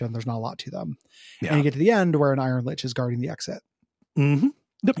ornamentation. There's not a lot to them. Yeah. And you get to the end where an iron lich is guarding the exit. Mm-hmm.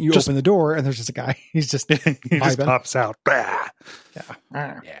 Yep. You open the door and there's just a guy. He's just he just pops out. Bah.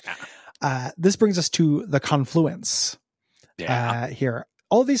 Yeah. This brings us to the confluence. Yeah. Here,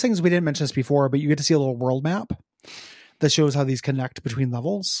 all of these things we didn't mention this before, but you get to see a little world map that shows how these connect between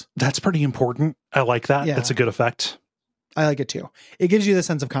levels. That's pretty important. I like that. Yeah. That's a good effect. I like it too. It gives you the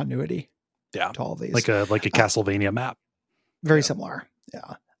sense of continuity. Yeah. To all of these, like a Castlevania map. Very similar.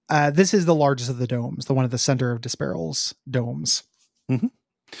 Yeah. This is the largest of the domes, the one at the center of Disparal's domes. Mm-hmm.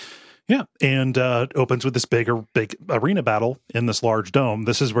 Yeah, and opens with this big arena battle in this large dome.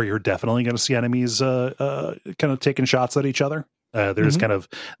 This is where you're definitely going to see enemies kind of taking shots at each other. They're just kind of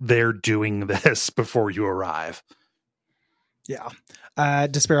they're doing this before you arrive. Yeah,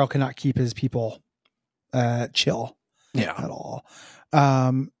 Disparal cannot keep his people chill. Yeah, at all.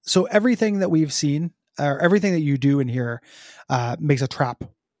 So everything that we've seen, or everything that you do in here, makes a trap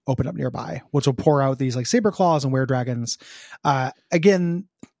open up nearby, which will pour out these like saber claws and were-dragons. Again,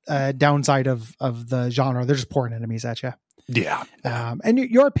 downside of the genre, they're just pouring enemies at you. Yeah. And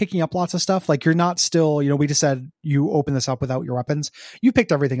you're picking up lots of stuff. Like you're not still, we just said you open this up without your weapons. You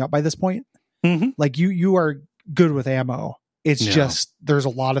picked everything up by this point. Mm-hmm. Like you are good with ammo. It's just, there's a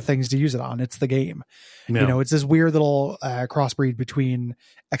lot of things to use it on. It's the game. Yeah. It's this weird little crossbreed between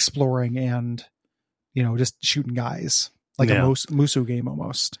exploring and, just shooting guys. Like a Musu game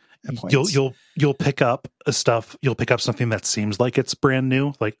almost. You'll pick up stuff. You'll pick up something that seems like it's brand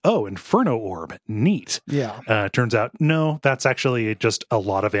new. Like, oh, Inferno Orb. Neat. Yeah. Turns out, no, that's actually just a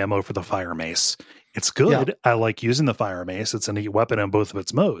lot of ammo for the Fire Mace. It's good. Yeah. I like using the Fire Mace. It's a neat weapon in both of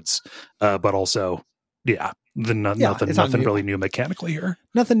its modes. But also, nothing really new mechanically here.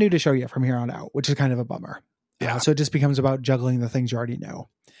 Nothing new to show you from here on out, which is kind of a bummer. Yeah. So it just becomes about juggling the things you already know.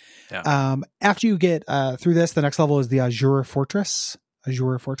 Yeah. After you get through this, the next level is the Azure Fortress. There's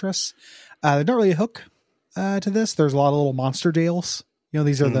not really a hook to this. There's a lot of little monster jails.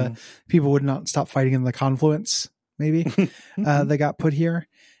 These are the people who would not stop fighting in the confluence. Maybe they got put here.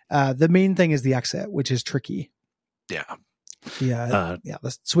 The main thing is the exit, which is tricky. Yeah.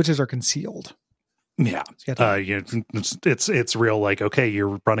 The switches are concealed. Yeah. It's real like, okay,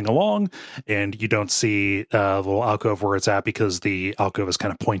 you're running along and you don't see the little alcove where it's at because the alcove is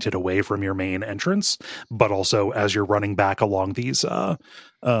kind of pointed away from your main entrance. But also as you're running back along these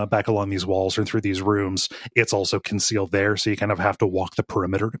walls or through these rooms, it's also concealed there. So you kind of have to walk the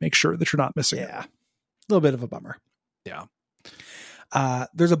perimeter to make sure that you're not missing it. A little bit of a bummer. Yeah.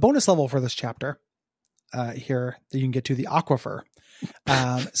 There's a bonus level for this chapter here that you can get to, the Aquifer.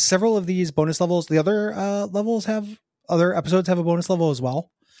 Several of these bonus levels, the other other episodes have a bonus level as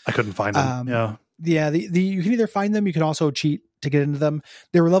well. I couldn't find them. You can either find them, you can also cheat to get into them.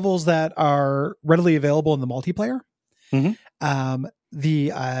 There were levels that are readily available in the multiplayer. Mm-hmm. I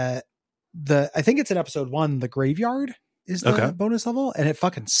think it's in episode 1, the graveyard is the bonus level, and it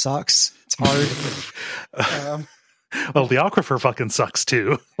fucking sucks. It's hard. Well, the Aquifer fucking sucks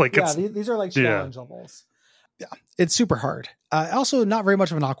too. Like, these are like challenge levels. Yeah, it's super hard. Also, not very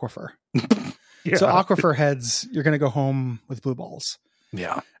much of an aquifer. So aquifer heads, you're going to go home with blue balls.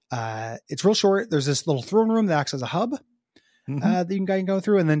 Yeah. It's real short. There's this little throne room that acts as a hub that you can go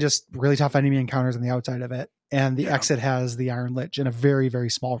through, and then just really tough enemy encounters on the outside of it. And the exit has the Iron Lich in a very, very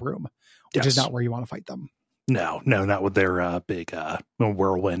small room, which is not where you want to fight them. No, not with their big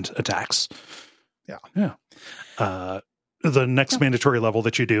whirlwind attacks. Yeah. The next mandatory level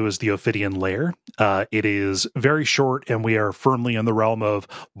that you do is the Ophidian Lair. It is very short, and we are firmly in the realm of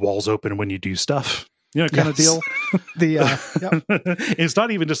walls open when you do stuff, kind of deal. It's not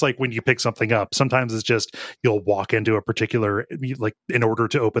even just like when you pick something up. Sometimes it's just you'll walk into a particular, like, in order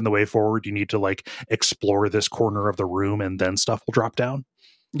to open the way forward, you need to like explore this corner of the room, and then stuff will drop down.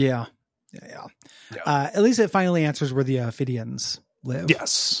 Yeah. At least it finally answers where the Ophidians live.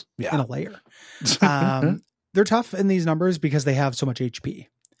 Yes. Yeah. In a lair. They're tough in these numbers because they have so much HP.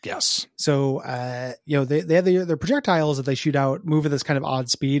 Yes. So, they have their projectiles that they shoot out move at this kind of odd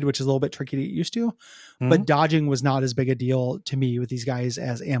speed, which is a little bit tricky to get used to. Mm-hmm. But dodging was not as big a deal to me with these guys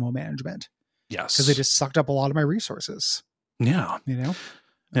as ammo management. Yes. Because they just sucked up a lot of my resources. Yeah. Yeah.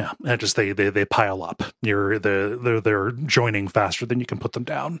 And just they pile up. They're joining faster than you can put them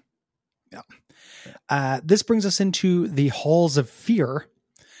down. Yeah. This brings us into the Halls of Fear.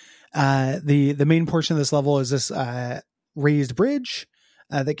 The main portion of this level is this raised bridge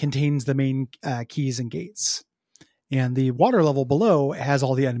that contains the main keys and gates, and the water level below has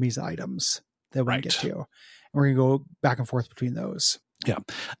all the enemies and items that we can get to, and we're gonna go back and forth between those.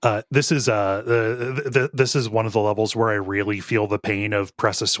 Yeah. This is this is one of the levels where I really feel the pain of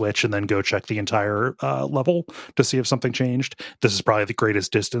press a switch and then go check the entire level to see if something changed. This is probably the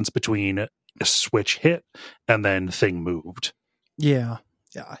greatest distance between a switch hit and then thing moved. Yeah.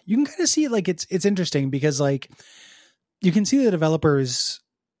 Yeah. You can kind of see like it's interesting because like you can see the developers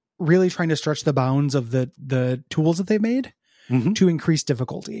really trying to stretch the bounds of the tools that they've made to increase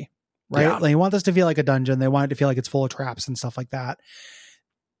difficulty. Right. Yeah. Like they want this to feel like a dungeon. They want it to feel like it's full of traps and stuff like that.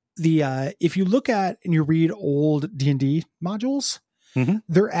 If you look at and you read old D&D modules,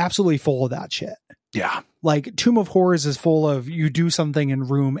 they're absolutely full of that shit. Yeah. Like Tomb of Horrors is full of you do something in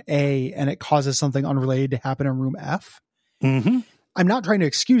room A and it causes something unrelated to happen in room F. I'm not trying to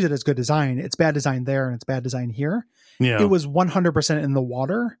excuse it as good design. It's bad design there and it's bad design here. Yeah. It was 100% in the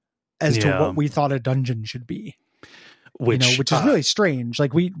water as to what we thought a dungeon should be. Which is really strange.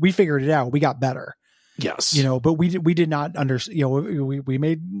 Like we figured it out. We got better. Yes. But we did not understand, we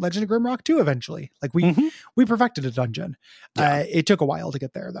made Legend of Grimrock 2 eventually. Like we perfected a dungeon. Yeah. It took a while to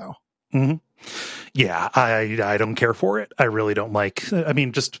get there though. Yeah, I don't care for it. I really don't like. I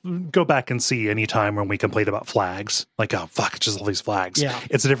mean, just go back and see any time when we complained about flags. Like, oh fuck, it's just all these flags. Yeah,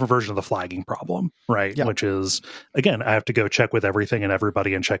 it's a different version of the flagging problem, right? Yeah. Which is, again, I have to go check with everything and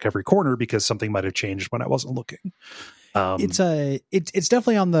everybody and check every corner because something might have changed when I wasn't looking. It's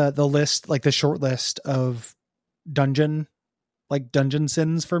definitely on the list, like the short list of dungeon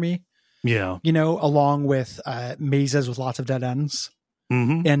sins for me. Yeah, along with mazes with lots of dead ends.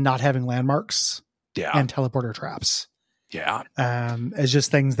 And not having landmarks, and teleporter traps, as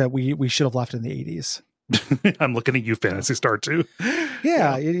just things that we should have left in the 80s. I'm looking at you, Phantasy Star 2.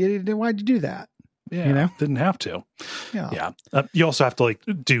 Yeah, why'd you do that? Yeah, didn't have to. Yeah. You also have to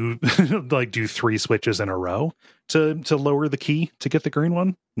do 3 switches in a row to lower the key to get the green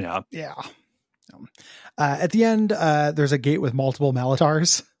one. Yeah. At the end, there's a gate with multiple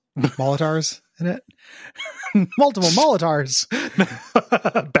Molotars in it. Multiple Molotars.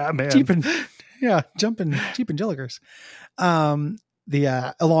 Batman. Jumping cheap and jillikers.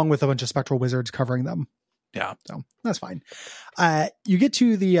 Along with a bunch of spectral wizards covering them. Yeah. So that's fine. You get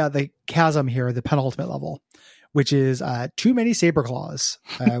to the chasm here, the penultimate level, which is too many saber claws.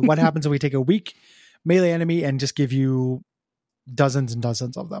 What happens if we take a weak melee enemy and just give you dozens and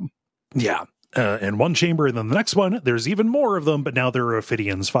dozens of them? Yeah. In one chamber, and then the next one, there's even more of them, but now there are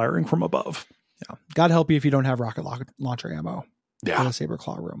Ophidians firing from above. Yeah. God help you if you don't have rocket launcher ammo. Yeah. For the saber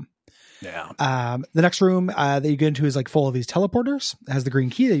claw room. Yeah. The next room that you get into is full of these teleporters. It has the green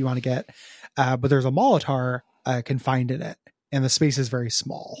key that you want to get, but there's a Molotar confined in it, and the space is very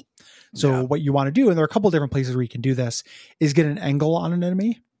small. So what you want to do, and there are a couple of different places where you can do this, is get an angle on an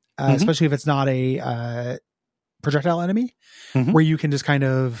enemy, especially if it's not a projectile enemy, where you can just kind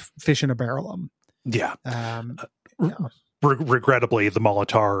of fish in a barrel them. Yeah. Regrettably, the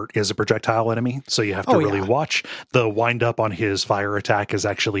Molotar is a projectile enemy, so you have to really watch. The wind up on his fire attack is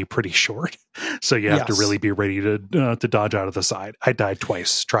actually pretty short, so you have to really be ready to dodge out of the side. I died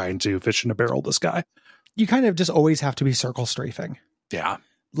twice trying to fish in a barrel this guy. You kind of just always have to be circle strafing. Yeah.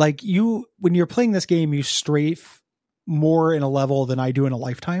 Like when you're playing this game, you strafe more in a level than I do in a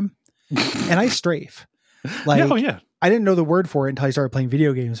lifetime. And I strafe. I didn't know the word for it until I started playing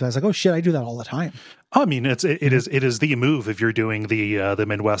video games. So I was like, oh shit, I do that all the time. I mean, it is the move if you're doing the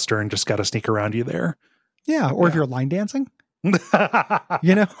Midwestern, just got to sneak around you there. Yeah. Or if you're line dancing,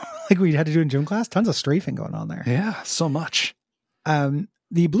 like we had to do in gym class, tons of strafing going on there. Yeah. So much.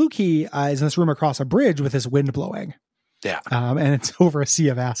 The blue key is in this room across a bridge with this wind blowing. Yeah. And it's over a sea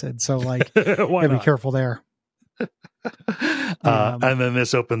of acid. So be careful there. And then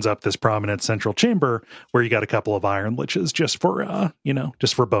this opens up this prominent central chamber where you got a couple of iron liches just for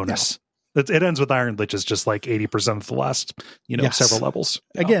bonus. Yeah. It ends with iron liches just like 80% of the last, several levels.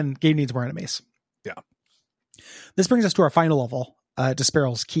 Again, game needs more enemies. Yeah. This brings us to our final level,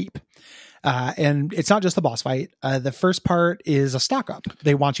 Despairal's Keep. And it's not just the boss fight. The first part is a stock up.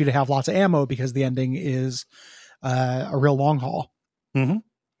 They want you to have lots of ammo because the ending is a real long haul. Mm-hmm.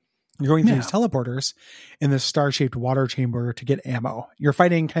 You're going through these teleporters in this star-shaped water chamber to get ammo. You're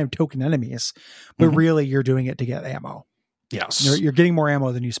fighting kind of token enemies, but really you're doing it to get ammo. Yes. You're getting more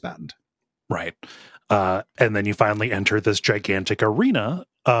ammo than you spend. Right. And then you finally enter this gigantic arena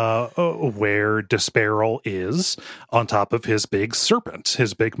where Despairal is on top of his big serpent,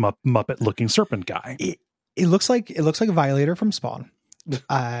 his big Muppet-looking serpent guy. It looks like a Violator from Spawn.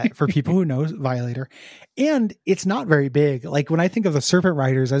 For people who know Violator, and it's not very big. Like when I think of the Serpent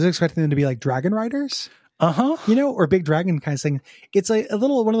Riders, I was expecting them to be like Dragon Riders, or big dragon kind of thing. It's like a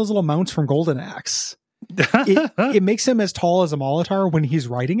little one of those little mounts from Golden Axe. It makes him as tall as a Molotar when he's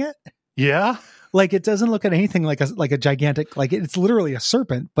riding it. Yeah, Like it doesn't look at anything like a gigantic, like it's literally a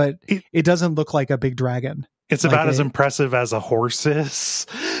serpent, but it doesn't look like a big dragon. It's like about as impressive as a horse is.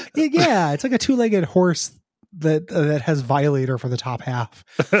 Yeah, it's like a 2-legged horse that has Violator for the top half.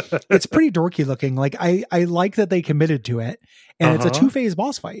 It's pretty dorky looking. Like I like that they committed to it, and it's a 2-phase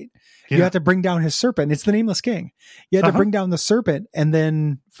boss fight. Yeah. You have to bring down his serpent. It's the Nameless King. You have to bring down the serpent and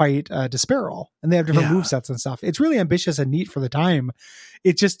then fight Desperal, and they have different movesets and stuff. It's really ambitious and neat for the time.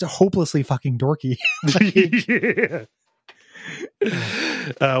 It's just hopelessly fucking dorky.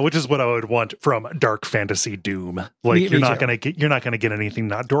 Yeah. Which is what I would want from dark fantasy Doom. Like you're not gonna get anything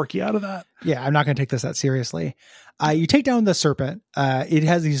not dorky out of that. Yeah, I'm not gonna take this that seriously. You take down the serpent. It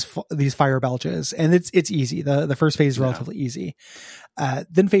has these fire belches, and it's easy. The first phase is relatively easy.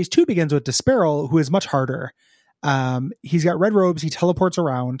 Then phase 2 begins with Desperal, who is much harder. He's got red robes. He teleports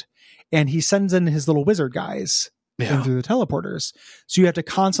around, and he sends in his little wizard guys in through the teleporters. So you have to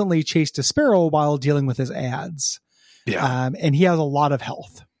constantly chase Desperal while dealing with his ads. Yeah. And he has a lot of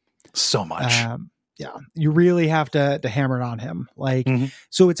health. So much. Yeah. You really have to hammer it on him. Like,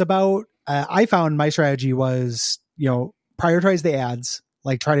 so it's about, I found my strategy was, prioritize the ads,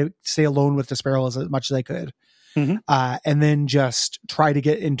 like try to stay alone with Desperal as much as I could. And then just try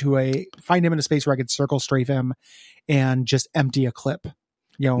to find him in a space where I could circle strafe him and just empty a clip.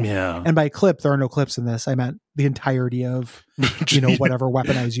 And by clip, there are no clips in this. I meant the entirety of, whatever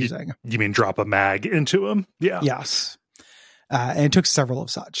weapon I was using. You mean drop a mag into him? Yeah. Yes. And it took several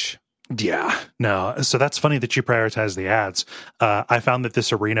of such. Yeah. No. So that's funny that you prioritize the ads. I found that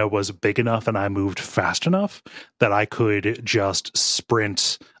this arena was big enough and I moved fast enough that I could just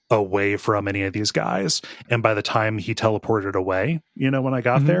sprint away from any of these guys, and by the time he teleported away, when I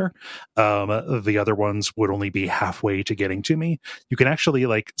got there, the other ones would only be halfway to getting to me. You can actually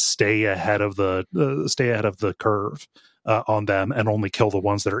like stay ahead of the curve on them and only kill the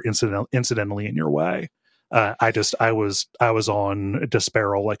ones that are incidentally in your way. I was on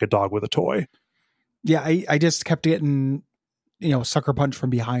Desperal like a dog with a toy. Yeah, I just kept getting sucker punch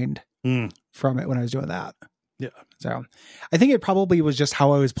from behind from it when I was doing that. Yeah. So I think it probably was just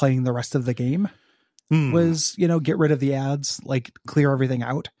how I was playing the rest of the game was, get rid of the ads, like clear everything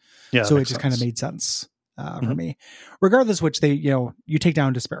out. Yeah. So it just kind of made sense for me. Regardless, which you take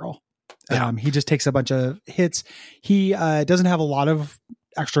down Desperal. He just takes a bunch of hits. He doesn't have a lot of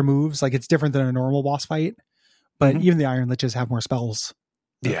extra moves. Like it's different than a normal boss fight, but even the Iron Liches have more spells.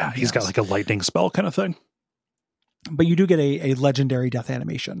 Yeah. He's got like a lightning spell kind of thing. But you do get a legendary death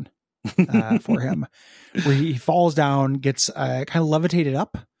animation. For him, where he falls down, gets kind of levitated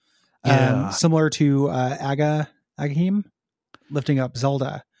up, similar to Agahim lifting up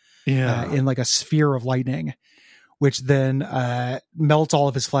Zelda, in like a sphere of lightning, which then melts all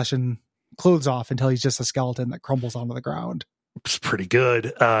of his flesh and clothes off until he's just a skeleton that crumbles onto the ground. It's pretty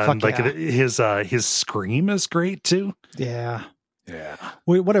good. His scream is great too. Yeah.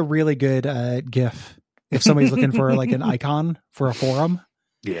 What a really good GIF. If somebody's looking for like an icon for a forum.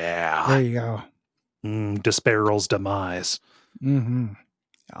 Yeah. There you go. Desperal's demise. Yeah. And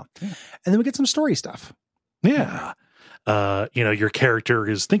then we get some story stuff. Yeah. Your character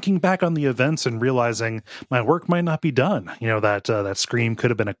is thinking back on the events and realizing my work might not be done. That scream could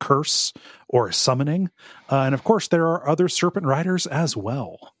have been a curse or a summoning. And of course, there are other serpent riders as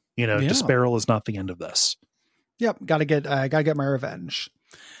well. Desperal is not the end of this. Yep. Gotta get my revenge.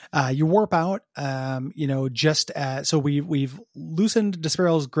 You warp out, so we've loosened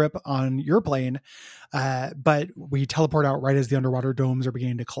Desperal's grip on your plane, but we teleport out right as the underwater domes are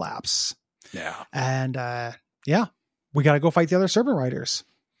beginning to collapse. Yeah. And, we got to go fight the other Serpent Riders.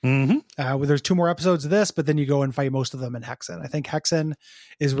 There's 2 more episodes of this, but then you go and fight most of them in Hexen. I think Hexen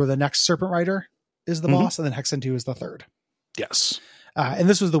is where the next Serpent Rider is the boss, and then Hexen 2 is the third. Yes. And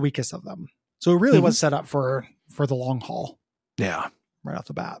this was the weakest of them. So it really was set up for the long haul. Yeah. Right off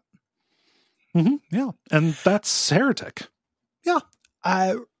the bat. Yeah. And that's Heretic. Yeah.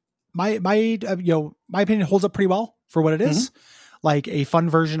 My opinion holds up pretty well for what it is. Like a fun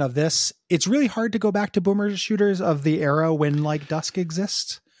version of this. It's really hard to go back to boomer shooters of the era when like Dusk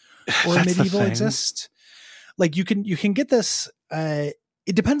exists or Medieval exists. Like you can get this. It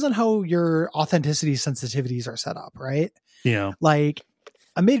depends on how your authenticity sensitivities are set up, right? Yeah. Like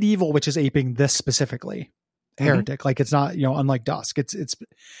a Medieval, which is aping this specifically. Heretic, like it's not, unlike Dusk,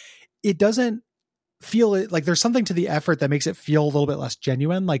 it doesn't feel it like there's something to the effort that makes it feel a little bit less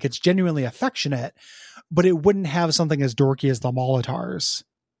genuine. Like it's genuinely affectionate, but it wouldn't have something as dorky as the Molotars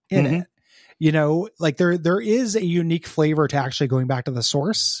in it. Like there is a unique flavor to actually going back to the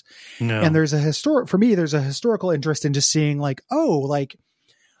source. No. And there's a historical interest in just seeing like,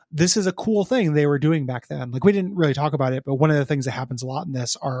 this is a cool thing they were doing back then. Like, we didn't really talk about it, but one of the things that happens a lot in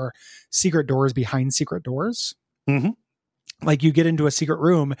this are secret doors behind secret doors. Mm-hmm. Like, you get into a secret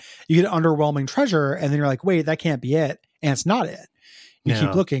room, you get underwhelming treasure, and then you're like, wait, that can't be it. And it's not it. You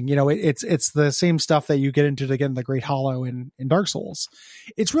keep looking, it's the same stuff that you get into to get in the Great Hollow in Dark Souls.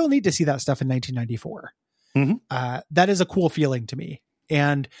 It's real neat to see that stuff in 1994. Mm-hmm. That is a cool feeling to me.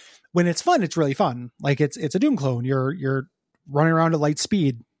 And when it's fun, it's really fun. Like, it's a Doom clone. You're running around at light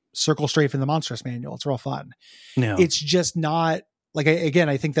speed, circle strafe in the monstrous manual. It's real fun. Yeah. It's just not like,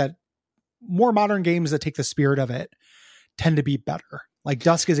 I think that more modern games that take the spirit of it tend to be better. Like,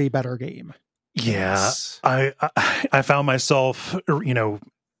 Dusk is a better game. Yeah. Yes. I found myself,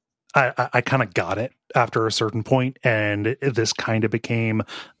 I kind of got it after a certain point, and this kind of became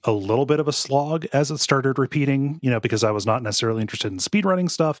a little bit of a slog as it started repeating, because I was not necessarily interested in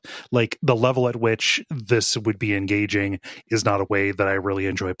speedrunning stuff. Like, the level at which this would be engaging is not a way that I really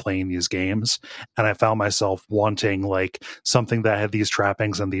enjoy playing these games. And I found myself wanting like something that had these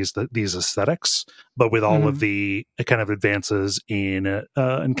trappings and these aesthetics, but with all of the kind of advances in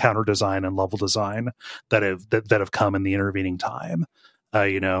encounter design and level design that have come in the intervening time.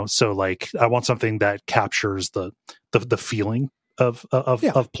 So like, I want something that captures the feeling of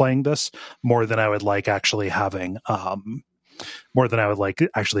playing this more than I would like actually having, more than I would like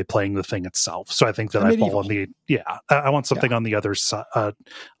actually playing the thing itself. So I think that I fall on I want something on the other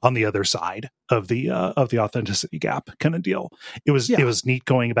side, of the authenticity gap kind of deal. It was neat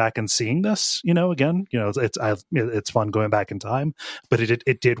going back and seeing this, again, it's fun going back in time, but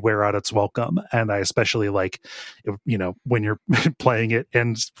it did wear out its welcome. And I especially like, when you're playing it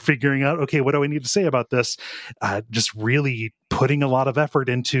and figuring out, okay, what do I need to say about this? Just really putting a lot of effort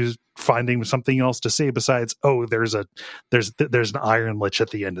into finding something else to say besides, there's an iron lich at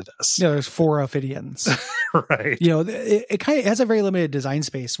the end of this. Yeah, there's 4 Ophidians. Right. It kind of has a very limited design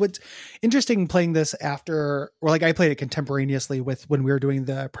space. What's interesting playing this after, or like I played it contemporaneously with when we were doing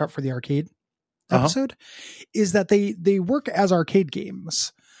the prep for the arcade episode, is that they work as arcade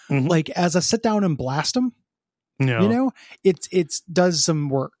games, like as a sit down and blast them. It does some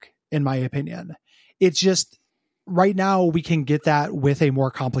work, in my opinion. It's just right now we can get that with a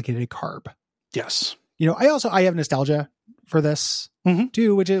more complicated carb. Yes. I have nostalgia for this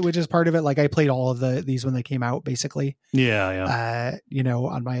too, which is part of it. Like, I played all of these when they came out, basically. Yeah.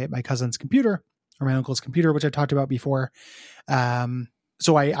 On my cousin's computer or my uncle's computer, which I talked about before.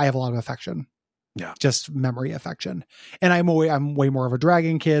 So I have a lot of affection. Yeah. Just memory affection. And I'm way more of a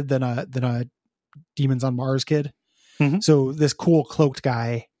Dragon kid than a Demons on Mars kid. So this cool cloaked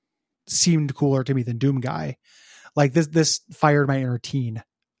guy seemed cooler to me than Doom guy. Like, this fired my inner teen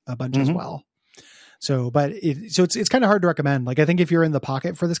a bunch as well. So, but it's kind of hard to recommend. Like, I think if you're in the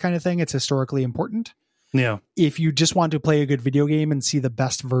pocket for this kind of thing, it's historically important. Yeah. If you just want to play a good video game and see the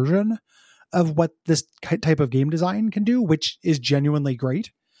best version of what this type of game design can do, which is genuinely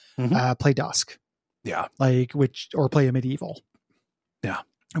great, play Dusk. Yeah. Or play a Medieval. Yeah.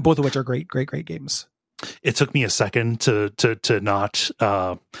 Both of which are great games. It took me a second to not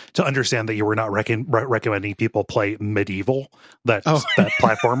to understand that you were not recommending people play Medieval, that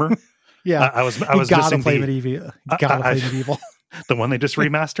platformer. Yeah, I was missing play Medieval. Play Medieval. The one they just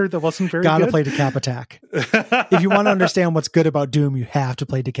remastered that wasn't very good. Play Decap Attack. If you want to understand what's good about Doom, you have to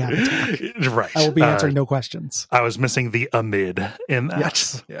play Decap Attack. Right. I will be answering no questions. I was missing the amid in that.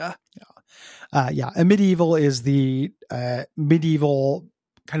 Yes. Yeah. A Medieval is the medieval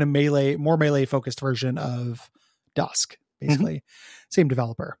kind of more melee focused version of Dusk, basically. Same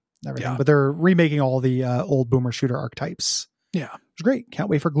developer, everything, but they're remaking all the old boomer shooter archetypes. Yeah. It's great. Can't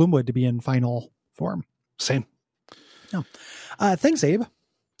wait for Gloomwood to be in final form. Same. No. Thanks, Abe.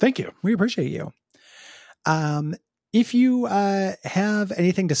 Thank you. We appreciate you. If you have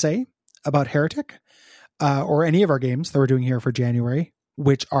anything to say about Heretic or any of our games that we're doing here for January,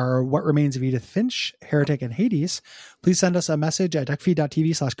 which are What Remains of Edith Finch, Heretic, and Hades, please send us a message at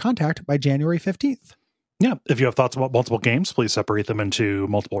duckfeed.tv/contact by January 15th. Yeah. If you have thoughts about multiple games, please separate them into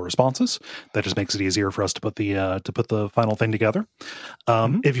multiple responses. That just makes it easier for us to put the final thing together.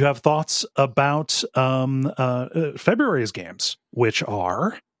 If you have thoughts about February's games, which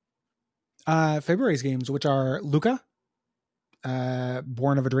are Luca,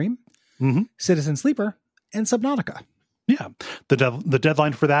 Born of a Dream, Citizen Sleeper, and Subnautica. Yeah. The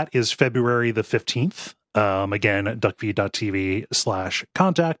deadline for that is February the 15th. Again,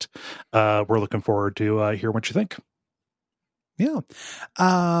 duckfeed.tv/contact. We're looking forward to hearing what you think. Yeah.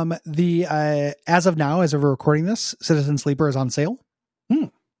 As of now, as of recording this, Citizen Sleeper is on sale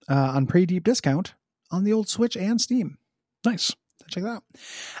on pretty deep discount on the old Switch and Steam. Nice. So check that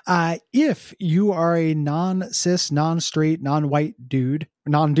out. If you are a non-cis, non-straight, non-white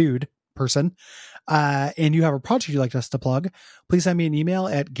non-dude person, and you have a project you'd like us to plug, please send me an email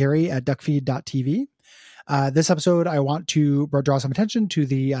at gary@duckfeed.tv. This episode, I want to draw some attention to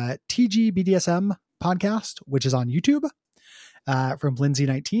the TG podcast, which is on YouTube, from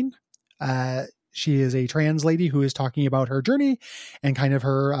Lindsay19. She is a trans lady who is talking about her journey and kind of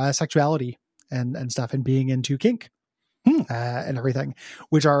her sexuality and stuff, and being into kink and everything,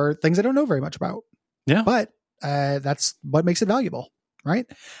 which are things I don't know very much about. Yeah. But that's what makes it valuable, right?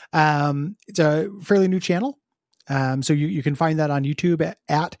 It's a fairly new channel. So you can find that on YouTube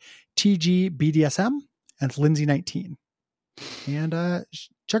at TGBDSM, and it's Lindsay19. And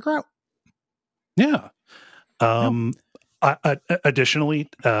check her out. Yeah. Additionally,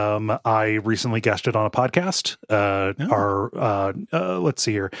 I recently guested on a podcast. Let's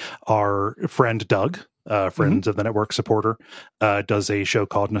see here. Our friend Doug, Friends of the Network supporter, does a show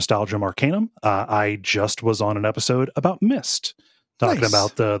called Nostalgium Arcanum. I just was on an episode about Myst, talking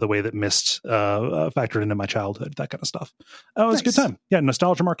about the way that Myst factored into my childhood, that kind of stuff. Oh, it was a good time. Yeah,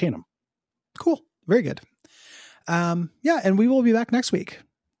 Nostalgium Arcanum. Cool. Very good. And we will be back next week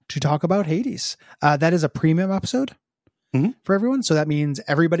to talk about Hades. That is a premium episode. For everyone. So that means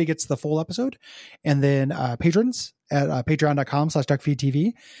everybody gets the full episode. And then patrons at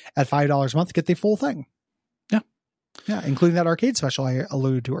patreon.com/duckfeedtv at $5 a month get the full thing. Yeah. Yeah. Including that arcade special I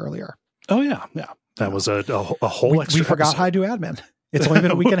alluded to earlier. Oh, yeah. Yeah. That was a whole extra We forgot how to do admin. It's only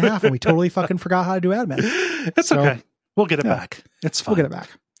been a week and a half and we totally fucking forgot how to do admin. It's okay. We'll get it back. It's fine. We'll get it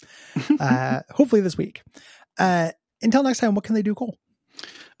back. Hopefully this week. Until next time, what can they do, Cole?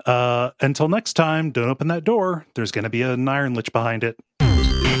 Until next time, don't open that door. There's going to be an iron lich behind it.